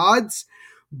shift the odds.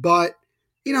 But,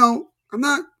 I'm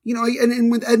not,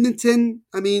 and with Edmonton,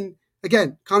 I mean,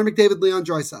 again, Connor McDavid, Leon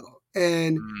Draisaitl.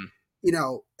 And,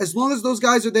 as long as those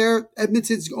guys are there,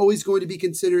 Edmonton's always going to be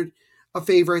considered a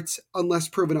favorite unless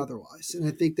proven otherwise. And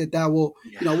I think that will,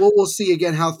 we'll see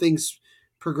again how things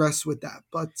progress with that.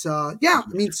 But some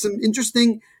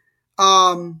interesting,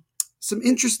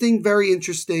 very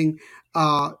interesting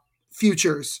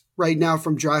futures right now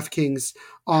from DraftKings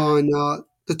on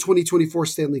the 2024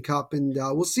 Stanley Cup, and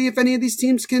we'll see if any of these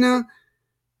teams can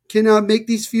make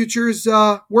these futures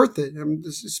worth it,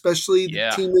 especially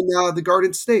the team in the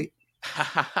Garden State.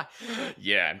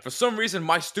 Yeah, and for some reason,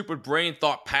 my stupid brain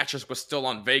thought Patches was still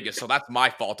on Vegas, so that's my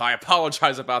fault. I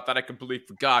apologize about that. I completely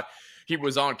forgot he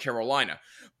was on Carolina.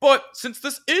 But since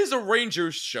this is a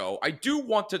Rangers show, I do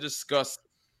want to discuss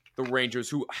the Rangers,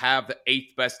 who have the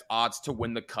 8th best odds to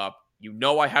win the Cup.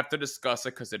 I have to discuss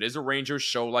it because it is a Rangers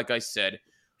show, like I said.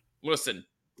 Listen,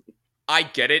 I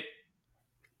get it,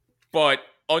 but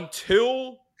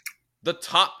until the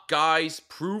top guys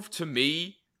prove to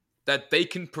me that they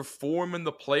can perform in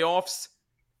the playoffs,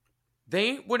 they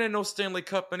ain't winning no Stanley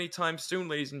Cup anytime soon,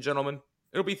 ladies and gentlemen.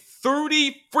 It'll be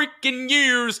 30 freaking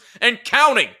years and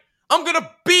counting. I'm going to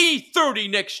be 30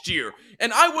 next year,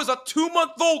 and I was a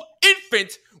 2-month-old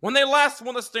infant when they last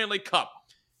won the Stanley Cup.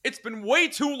 It's been way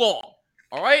too long,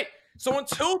 all right? So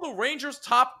until the Rangers'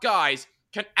 top guys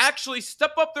can actually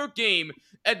step up their game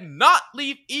and not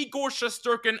leave Igor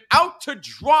Shesterkin out to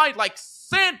dry like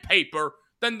sandpaper,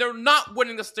 then they're not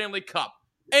winning the Stanley Cup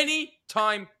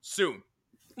anytime soon.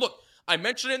 Look, I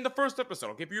mentioned it in the first episode.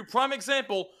 I'll give you a prime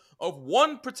example of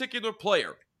one particular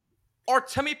player.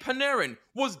 Artemi Panarin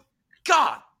was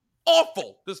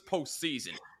god-awful this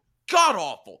postseason.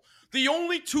 God-awful. The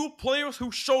only 2 players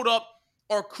who showed up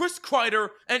are Chris Kreider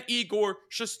and Igor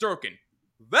Shesterkin.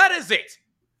 That is it.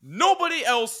 Nobody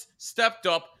else stepped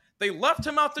up. They left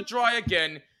him out to dry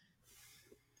again.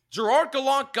 Gerard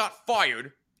Gallant got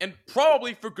fired, and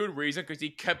probably for good reason, because he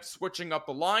kept switching up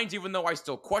the lines, even though I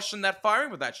still question that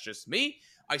firing, but that's just me.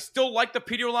 I still like the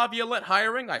Peter Laviolette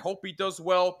hiring. I hope he does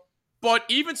well. But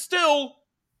even still,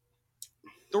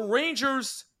 the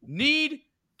Rangers need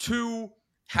to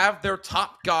have their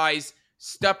top guys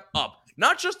step up.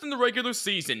 Not just in the regular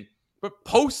season, but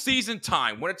postseason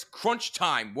time, when it's crunch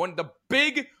time, when the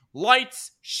big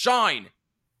lights shine.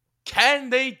 Can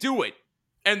they do it?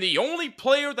 And the only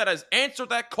player that has answered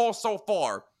that call so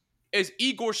far is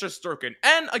Igor Shesterkin.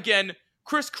 And again,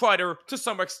 Chris Kreider to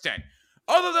some extent.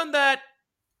 Other than that,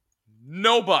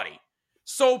 nobody.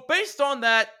 So based on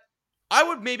that, I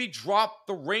would maybe drop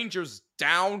the Rangers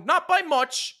down, not by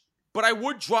much, but I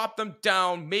would drop them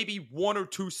down maybe 1 or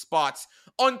 2 spots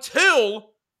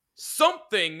until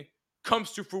something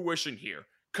comes to fruition here.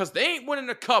 Because they ain't winning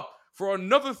a cup for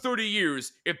another 30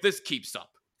 years if this keeps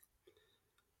up.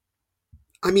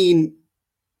 I mean,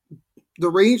 the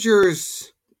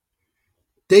Rangers,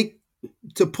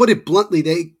 to put it bluntly,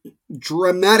 they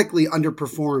dramatically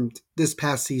underperformed this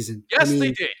past season. Yes, I mean,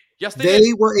 they did. Yes, they did.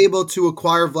 They were able to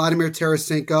acquire Vladimir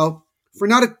Tarasenko for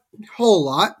not a whole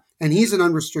lot, and he's an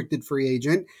unrestricted free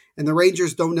agent. And the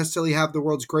Rangers don't necessarily have the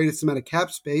world's greatest amount of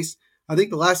cap space. I think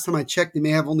the last time I checked, they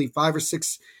may have only $5 or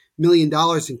 $6 million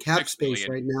in cap space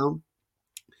right now.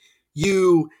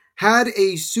 You had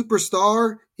a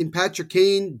superstar in Patrick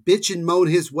Kane bitch and moan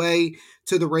his way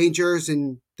to the Rangers,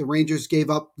 and the Rangers gave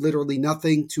up literally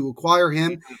nothing to acquire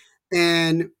him.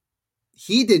 And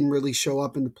he didn't really show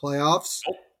up in the playoffs.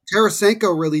 Nope.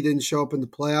 Tarasenko really didn't show up in the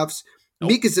playoffs.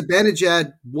 Nope. Mika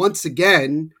Zibanejad, once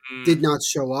again, did not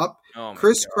show up. Oh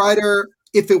Chris Kreider,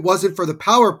 if it wasn't for the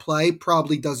power play,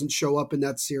 probably doesn't show up in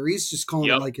that series, just calling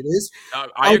it like it is.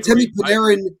 Artemi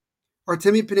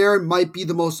Panarin might be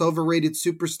the most overrated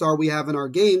superstar we have in our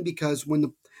game because when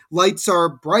the lights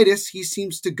are brightest, he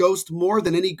seems to ghost more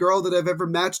than any girl that I've ever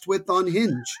matched with on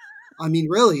Hinge. I mean,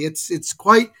 really, it's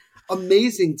quite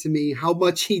amazing to me how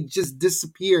much he just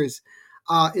disappears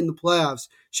in the playoffs.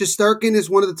 Shesterkin is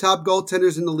one of the top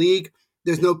goaltenders in the league.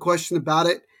 There's no question about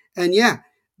it. And yeah,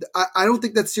 I don't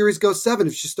think that series goes 7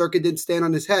 if Shesterkin didn't stand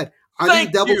on his head. I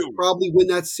think the Devils would probably win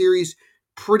that series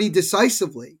pretty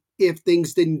decisively if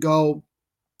things didn't go,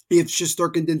 if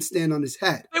Shesterkin didn't stand on his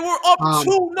head. They were up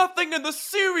 2-0 in the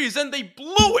series and they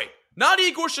blew it. Not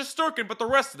Igor Shesterkin, but the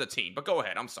rest of the team. But go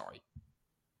ahead, I'm sorry.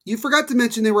 You forgot to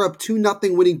mention they were up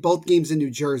 2-0 winning both games in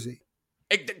New Jersey.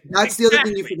 That's the other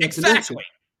thing you forgot to mention.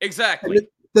 Exactly. And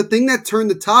the thing that turned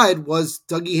the tide was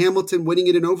Dougie Hamilton winning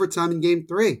it in overtime in Game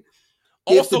 3.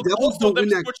 Also them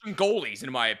switching goalies,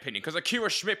 in my opinion, because Akira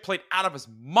Schmidt played out of his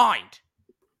mind.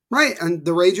 Right, and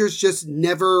the Rangers just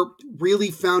never really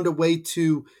found a way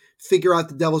to figure out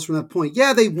the Devils from that point.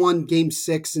 Yeah, they won Game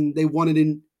 6, and they won it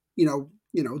in,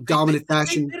 dominant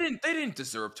fashion. They didn't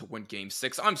deserve to win Game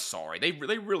 6. I'm sorry. They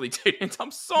really didn't.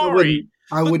 I'm sorry.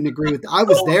 I wouldn't agree with that. I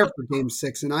was there for Game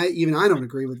 6, and I don't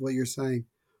agree with what you're saying,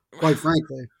 quite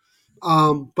frankly.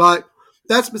 But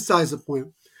that's besides the point.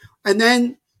 And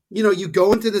then, you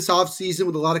go into this offseason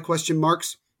with a lot of question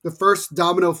marks. The first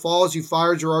domino falls. You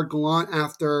fire Gerard Gallant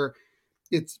after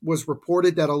it was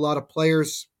reported that a lot of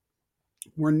players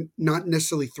were not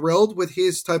necessarily thrilled with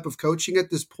his type of coaching at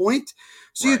this point.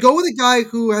 So you go with a guy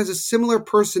who has a similar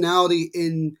personality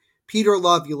in Peter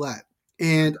Laviolette.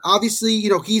 And obviously,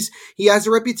 he has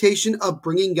a reputation of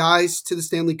bringing guys to the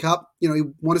Stanley Cup. He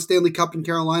won a Stanley Cup in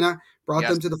Carolina, brought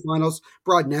them to the finals,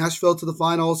 brought Nashville to the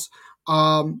finals.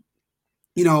 Then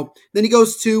he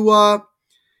goes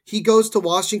to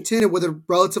Washington, and with a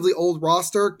relatively old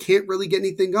roster, can't really get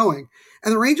anything going.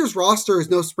 And the Rangers roster is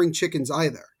no spring chickens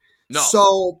either. No.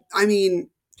 So, I mean,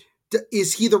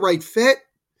 is he the right fit?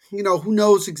 Who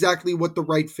knows exactly what the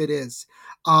right fit is.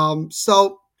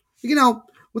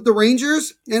 With the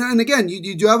Rangers, and again,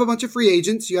 you do have a bunch of free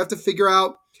agents. You have to figure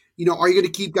out, are you going to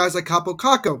keep guys like Capo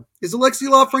Caco? Is Alexis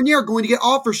Lafreniere going to get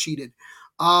offer sheeted?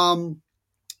 Are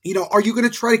you going to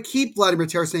try to keep Vladimir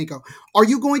Tarasenko? Are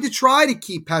you going to try to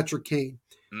keep Patrick Kane?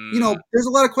 There's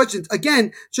a lot of questions.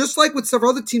 Again, just like with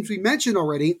several other teams we mentioned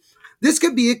already, this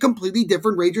could be a completely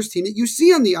different Rangers team that you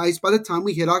see on the ice by the time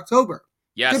we hit October.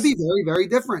 Yes. It could be very, very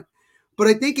different. But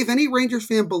I think if any Rangers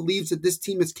fan believes that this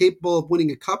team is capable of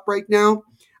winning a cup right now,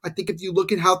 I think if you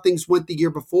look at how things went the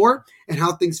year before and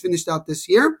how things finished out this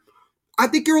year, I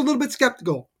think you're a little bit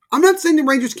skeptical. I'm not saying the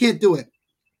Rangers can't do it.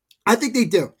 I think they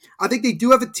do. I think they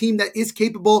do have a team that is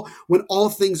capable when all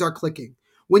things are clicking.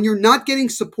 When you're not getting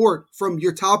support from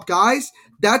your top guys,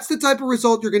 that's the type of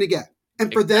result you're going to get.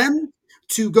 And for them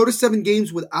to go to 7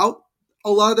 games without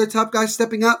a lot of their top guys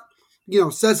stepping up,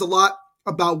 says a lot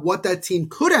about what that team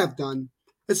could have done,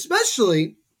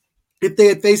 especially if they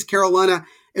had faced Carolina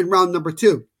in round number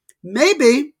 2.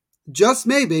 Maybe, just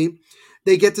maybe,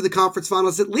 they get to the conference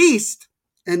finals at least,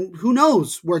 and who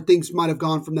knows where things might have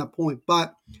gone from that point.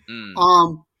 But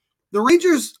the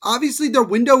Rangers, obviously, their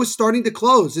window is starting to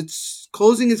close. It's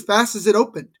closing as fast as it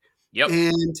opened. Yep.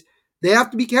 And they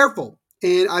have to be careful.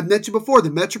 And I've mentioned before,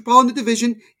 the Metropolitan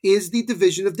Division is the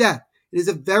division of death. It is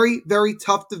a very, very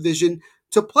tough division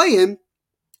to play in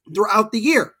throughout the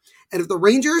year. And if the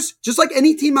Rangers, just like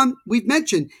any team we've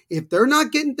mentioned, if they're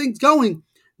not getting things going,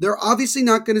 they're obviously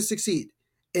not going to succeed.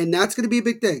 And that's going to be a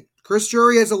big thing. Chris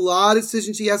Drury has a lot of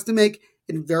decisions he has to make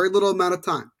in very little amount of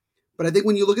time. But I think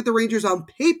when you look at the Rangers on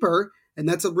paper, And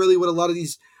that's really what a lot of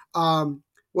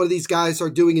these guys are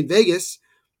doing in Vegas.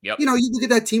 Yep. You look at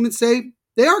that team and say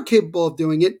they are capable of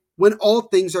doing it when all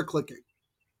things are clicking.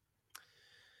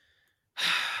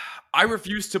 I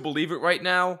refuse to believe it right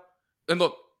now. And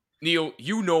look, Neil,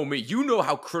 you know me. You know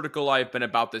how critical I have been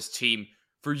about this team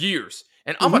for years.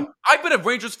 And I've been a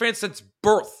Rangers fan since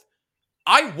birth.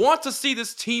 I want to see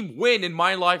this team win in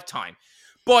my lifetime.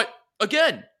 But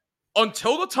again,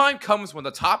 until the time comes when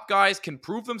the top guys can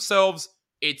prove themselves,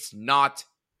 it's not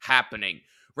happening.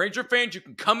 Ranger fans, you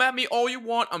can come at me all you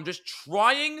want. I'm just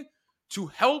trying to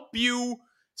help you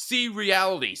see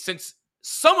reality, since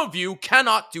some of you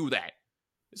cannot do that.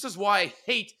 This is why I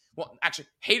hate, well, actually,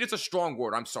 hate is a strong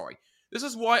word. I'm sorry. This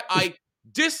is why I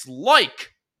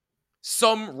dislike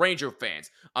some Ranger fans.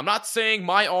 I'm not saying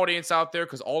my audience out there,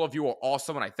 because all of you are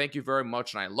awesome, and I thank you very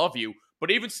much, and I love you.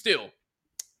 But even still,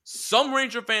 some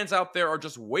Ranger fans out there are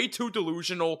just way too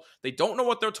delusional. They don't know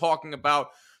what they're talking about.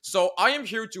 So I am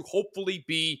here to hopefully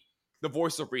be the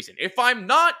voice of reason. If I'm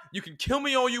not, you can kill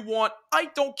me all you want. I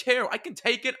don't care. I can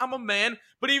take it. I'm a man.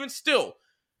 But even still,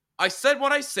 I said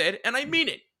what I said, and I mean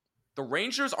it. The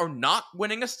Rangers are not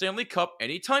winning a Stanley Cup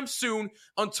anytime soon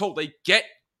until they get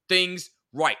things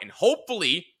right. And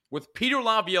hopefully, with Peter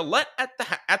Laviolette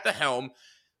at the helm,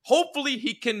 hopefully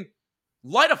he can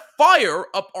light a fire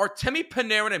up Artemi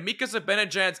Panarin and Mika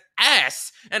Zibanejad's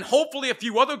ass, and hopefully a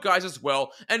few other guys as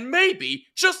well, and maybe,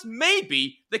 just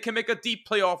maybe, they can make a deep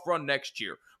playoff run next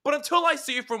year. But until I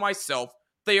see it for myself,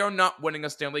 they are not winning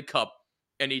a Stanley Cup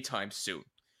anytime soon.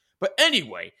 But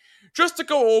anyway, just to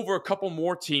go over a couple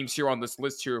more teams here on this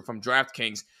list here from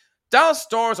DraftKings, Dallas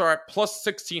Stars are at plus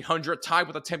 1,600, tied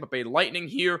with the Tampa Bay Lightning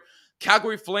here.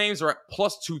 Calgary Flames are at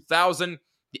plus 2,000.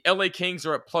 The LA Kings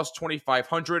are at plus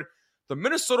 2,500. The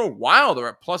Minnesota Wild are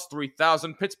at plus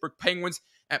 3,000. Pittsburgh Penguins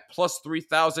at plus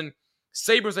 3,000.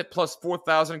 Sabres at plus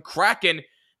 4,000. Kraken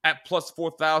at plus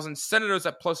 4,000. Senators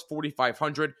at plus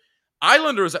 4,500.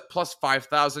 Islanders at plus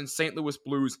 5,000. St. Louis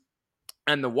Blues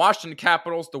and the Washington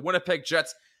Capitals, the Winnipeg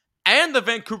Jets, and the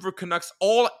Vancouver Canucks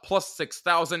all at plus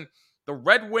 6,000. The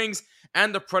Red Wings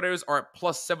and the Predators are at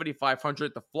plus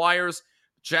 7,500. The Flyers,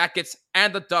 Jackets,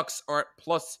 and the Ducks are at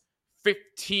plus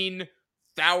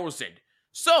 15,000.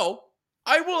 So,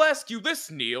 I will ask you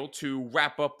this, Neil, to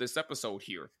wrap up this episode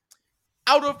here.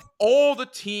 Out of all the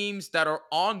teams that are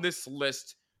on this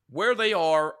list, where they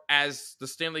are as the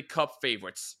Stanley Cup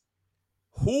favorites,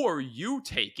 who are you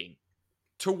taking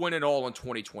to win it all in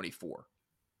 2024?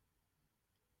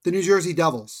 The New Jersey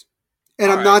Devils.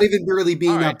 And I'm not even really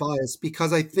being that biased,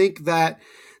 because I think that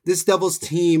this Devils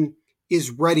team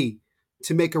is ready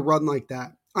to make a run like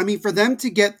that. I mean, for them to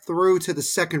get through to the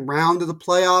second round of the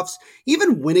playoffs,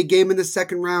 even win a game in the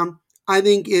second round, I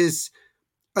think is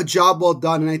a job well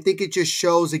done. And I think it just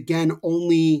shows, again,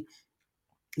 only,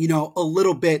 a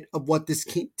little bit of what this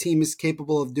team is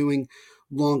capable of doing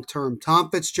long term. Tom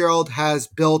Fitzgerald has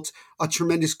built a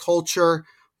tremendous culture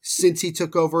since he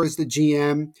took over as the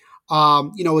GM.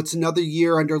 It's another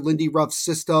year under Lindy Ruff's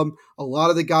system. A lot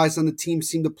of the guys on the team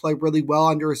seem to play really well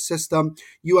under his system.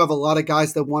 You have a lot of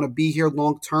guys that want to be here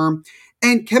long term.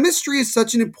 And chemistry is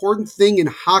such an important thing in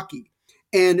hockey.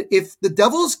 And if the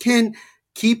Devils can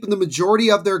keep the majority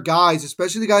of their guys,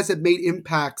 especially the guys that made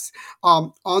impacts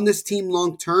on this team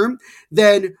long term,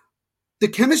 then the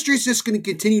chemistry is just going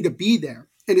to continue to be there.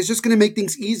 And it's just going to make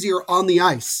things easier on the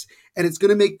ice. And it's going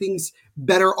to make things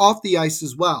better off the ice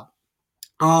as well.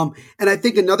 And I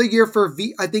think another year for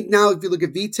I think now if you look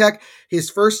at Vitek,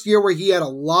 his first year where he had a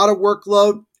lot of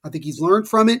workload, I think he's learned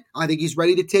from it. I think he's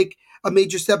ready to take a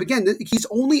major step. Again, he's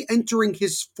only entering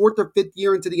his fourth or fifth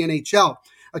year into the NHL.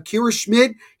 Akira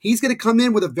Schmid, he's going to come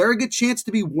in with a very good chance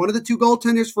to be one of the two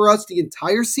goaltenders for us the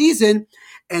entire season.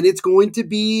 And it's going to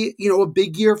be, a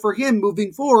big year for him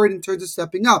moving forward in terms of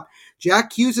stepping up.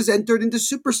 Jack Hughes has entered into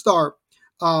superstar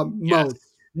mode.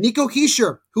 Nico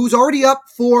Hischier, who's already up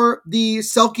for the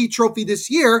Selke Trophy this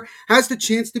year, has the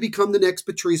chance to become the next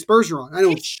Patrice Bergeron. I know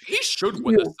he should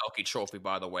win the Selke Trophy,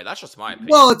 by the way. That's just my opinion.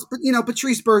 Well, it's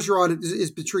Patrice Bergeron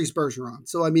is Patrice Bergeron.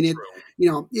 So I mean,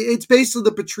 it's basically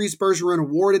the Patrice Bergeron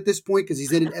Award at this point because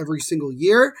he's in it every single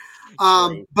year.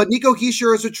 But Nico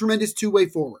Hischier is a tremendous two-way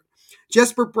forward.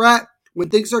 Jesper Bratt, when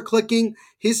things are clicking,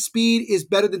 his speed is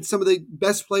better than some of the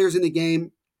best players in the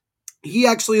game. He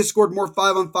actually has scored more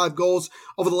 5-on-5 goals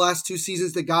over the last two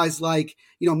seasons than guys like,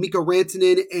 Mikko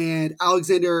Rantanen and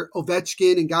Alexander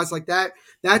Ovechkin and guys like that.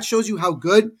 That shows you how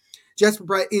good Jesper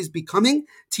Bratt is becoming.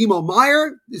 Timo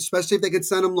Meier, especially if they can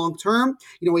sign him long-term.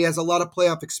 He has a lot of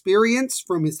playoff experience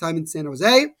from his time in San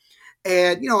Jose.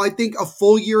 And, I think a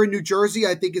full year in New Jersey,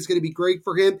 I think is going to be great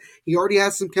for him. He already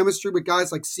has some chemistry with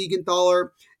guys like Siegenthaler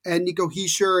and Nico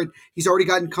Hischier, and he's already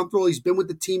gotten comfortable. He's been with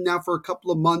the team now for a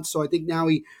couple of months, so I think now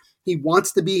he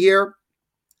wants to be here.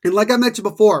 And like I mentioned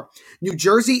before, New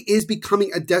Jersey is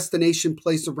becoming a destination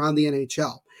place around the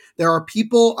NHL. There are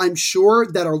people, I'm sure,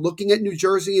 that are looking at New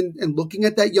Jersey and looking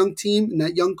at that young team and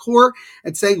that young core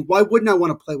and saying, why wouldn't I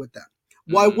want to play with them?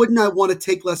 Why wouldn't I want to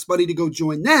take less money to go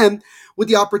join them with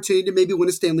the opportunity to maybe win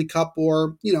a Stanley Cup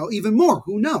or, even more?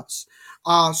 Who knows?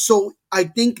 So I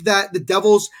think that the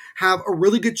Devils have a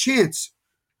really good chance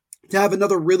to have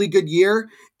another really good year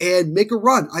and make a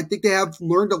run. I think they have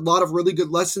learned a lot of really good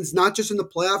lessons, not just in the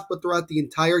playoffs, but throughout the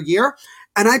entire year.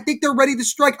 And I think they're ready to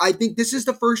strike. I think this is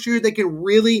the first year they can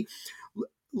really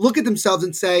look at themselves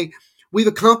and say, we've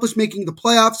accomplished making the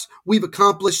playoffs. We've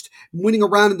accomplished winning a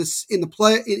round in the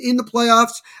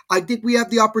playoffs. I think we have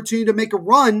the opportunity to make a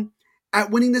run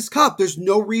at winning this cup. There's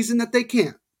no reason that they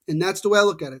can't. And that's the way I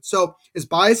look at it. So as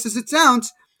biased as it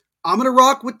sounds, I'm going to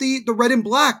rock with the red and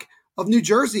black of New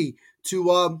Jersey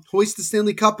to hoist the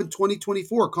Stanley Cup in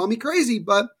 2024. Call me crazy,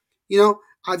 but,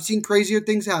 I've seen crazier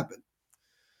things happen.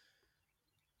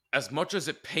 As much as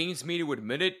it pains me to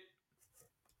admit it,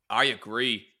 I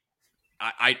agree.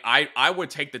 I would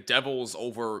take the Devils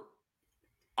over,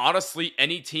 honestly,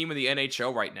 any team in the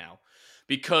NHL right now.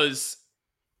 Because,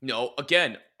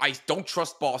 again, I don't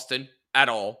trust Boston at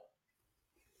all.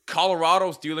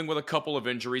 Colorado's dealing with a couple of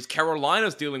injuries.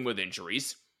 Carolina's dealing with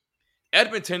injuries.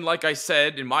 Edmonton, like I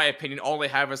said, in my opinion, all they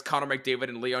have is Connor McDavid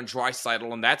and Leon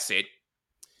Draisaitl, and that's it.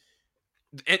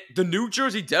 And the New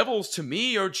Jersey Devils, to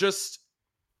me, are just...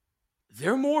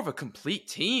 they're more of a complete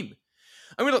team.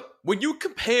 I mean, look, when you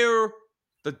compare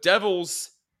the Devils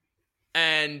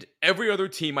and every other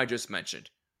team I just mentioned,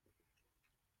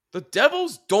 the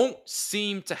Devils don't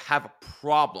seem to have a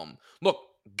problem. Look,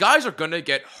 guys are going to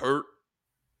get hurt,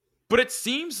 but it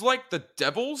seems like the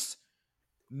Devils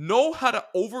know how to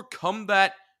overcome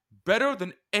that better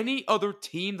than any other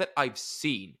team that I've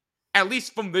seen, at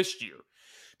least from this year.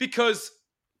 Because,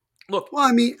 look... well,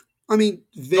 I mean,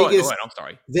 Vegas... Go ahead, I'm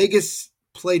sorry. Vegas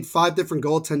played 5 different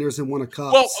goaltenders and won a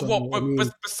cup.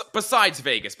 Besides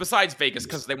Vegas,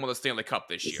 because they won the Stanley Cup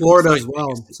this year. Florida as well.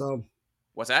 Vegas. So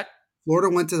what's that?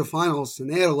 Florida went to the finals, and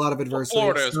they had a lot of adversity.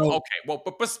 Florida as well. Okay, well,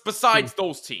 but besides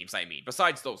those teams,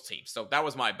 So that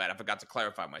was my bad. I forgot to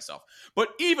clarify myself. But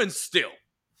even still,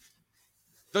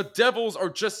 the Devils are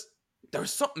just...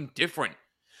 there's something different.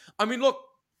 I mean, look,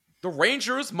 the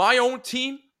Rangers, my own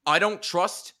team, I don't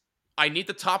trust. I need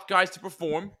the top guys to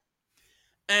perform.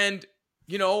 And,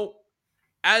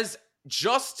 as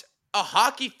just a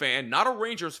hockey fan, not a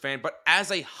Rangers fan, but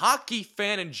as a hockey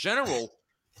fan in general,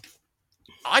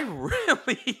 I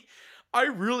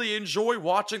really enjoy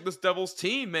watching this Devils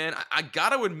team, man. I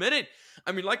gotta admit it.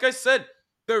 I mean, like I said,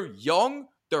 they're young,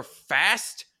 they're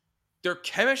fast, their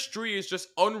chemistry is just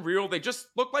unreal. They just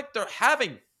look like they're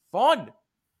having fun.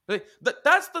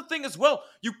 That's the thing as well.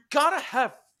 You gotta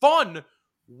have fun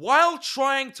while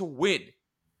trying to win.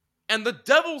 And the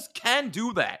Devils can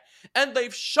do that. And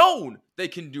they've shown they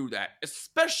can do that,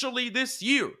 especially this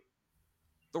year.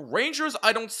 The Rangers,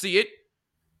 I don't see it.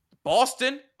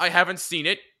 Boston, I haven't seen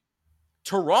it.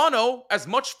 Toronto, as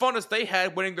much fun as they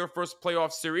had winning their first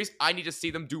playoff series, I need to see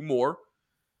them do more.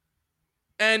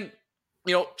 And,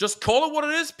 just call it what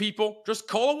it is, people. Just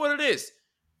call it what it is.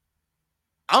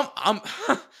 I'm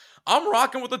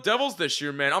rocking with the Devils this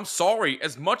year, man. I'm sorry.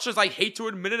 As much as I hate to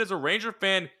admit it as a Ranger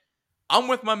fan, I'm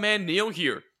with my man Neil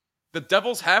here. The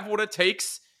Devils have what it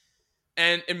takes.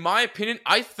 And in my opinion,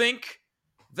 I think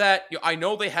that... I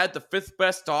know they had the 5th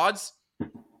best odds.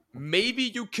 Maybe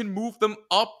you can move them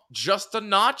up just a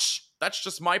notch. That's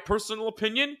just my personal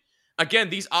opinion. Again,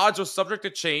 these odds are subject to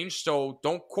change, so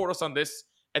don't quote us on this.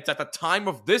 It's at the time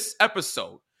of this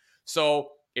episode. So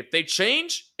if they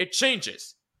change, it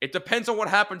changes. It depends on what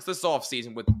happens this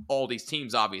offseason with all these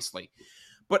teams, obviously.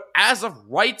 But as of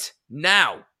right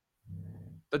now,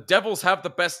 the Devils have the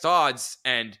best odds,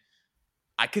 and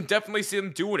I can definitely see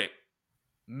them doing it.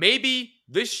 Maybe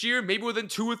this year, maybe within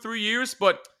 2 or 3 years,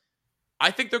 but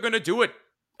I think they're going to do it.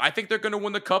 I think they're going to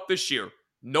win the Cup this year.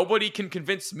 Nobody can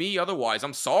convince me otherwise.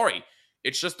 I'm sorry.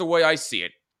 It's just the way I see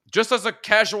it. Just as a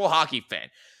casual hockey fan.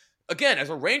 Again, as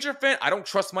a Ranger fan, I don't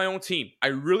trust my own team. I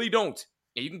really don't.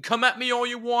 And you can come at me all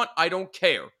you want. I don't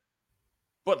care.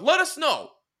 But let us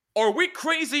know. Are we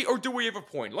crazy or do we have a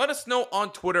point? Let us know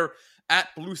on Twitter at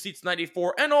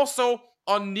BlueSeats94 and also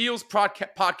on Neil's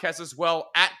podcast as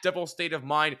well at Devil State of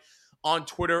Mind on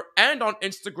Twitter and on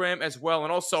Instagram as well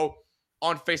and also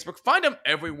on Facebook. Find him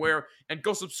everywhere and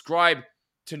go subscribe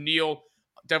to Neil,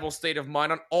 Devil State of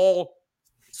Mind on all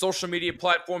social media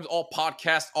platforms, all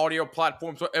podcast audio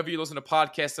platforms, wherever you listen to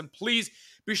podcasts. And please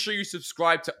be sure you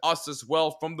subscribe to us as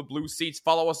well from the Blue Seats.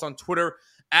 Follow us on Twitter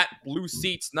at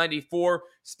BlueSeats94.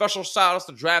 Special shout outs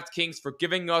to DraftKings for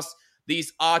giving us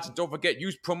these odds. And don't forget,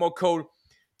 use promo code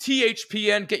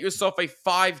THPN. Get yourself a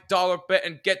 $5 bet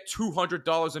and get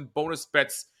 $200 in bonus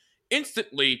bets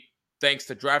instantly thanks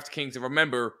to DraftKings. And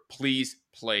remember, please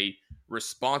play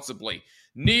responsibly.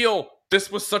 Neil, this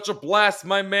was such a blast,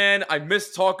 my man. I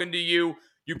miss talking to you.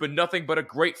 You've been nothing but a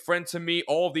great friend to me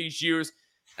all these years,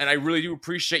 and I really do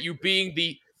appreciate you being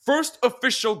the first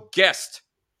official guest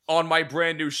on my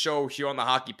brand new show here on the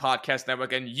Hockey Podcast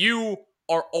Network, and you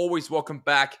are always welcome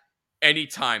back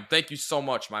anytime. Thank you so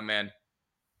much, my man.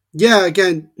 Yeah,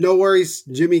 again, no worries,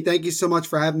 Jimmy. Thank you so much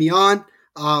for having me on.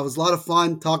 It was a lot of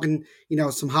fun talking,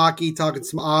 some hockey, talking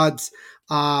some odds.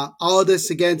 All of this,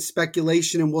 again,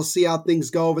 speculation, and we'll see how things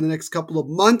go over the next couple of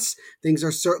months. Things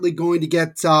are certainly going to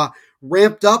get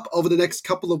ramped up over the next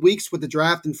couple of weeks with the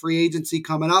draft and free agency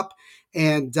coming up.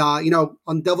 And,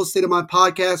 on Devil's State of Mind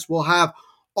podcast, we'll have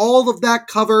all of that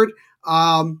covered.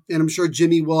 And I'm sure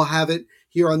Jimmy will have it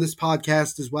here on this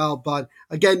podcast as well. But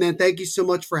again, man, thank you so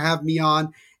much for having me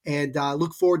on, and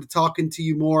look forward to talking to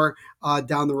you more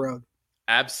down the road.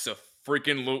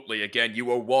 Abso-freaking-lutely. Again,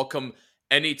 you are welcome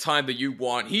anytime that you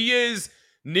want. He is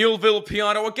Neil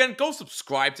Villapiano. Again, go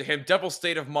subscribe to him, Devil's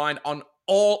State of Mind, on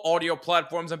all audio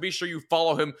platforms, and be sure you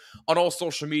follow him on all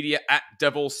social media at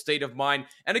Devil's State of Mind.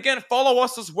 And again, follow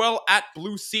us as well at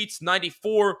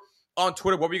BlueSeats94 on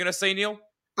Twitter. What were you going to say, Neil?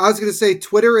 I was going to say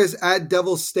Twitter is at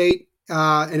Devil's State,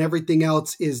 and everything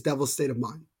else is Devil's State of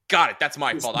Mind. Got it. That's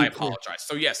my fault. I apologize.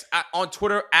 So yes, on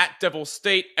Twitter at Devil's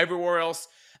State, everywhere else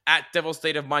at Devil's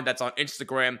State of Mind. That's on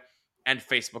Instagram and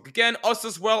Facebook. Again, us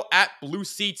as well at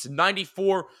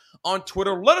BlueSeats94 on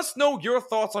Twitter. Let us know your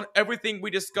thoughts on everything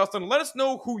we discussed, and let us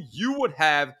know who you would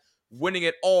have winning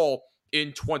it all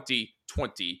in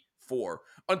 2024.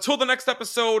 Until the next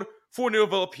episode, for Neil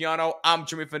Villapiano, I'm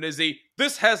Jimmy Finizzi.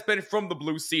 This has been From the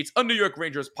Blue Seats, a New York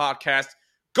Rangers podcast.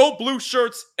 Go Blue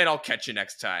Shirts, and I'll catch you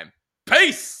next time.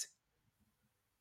 Peace!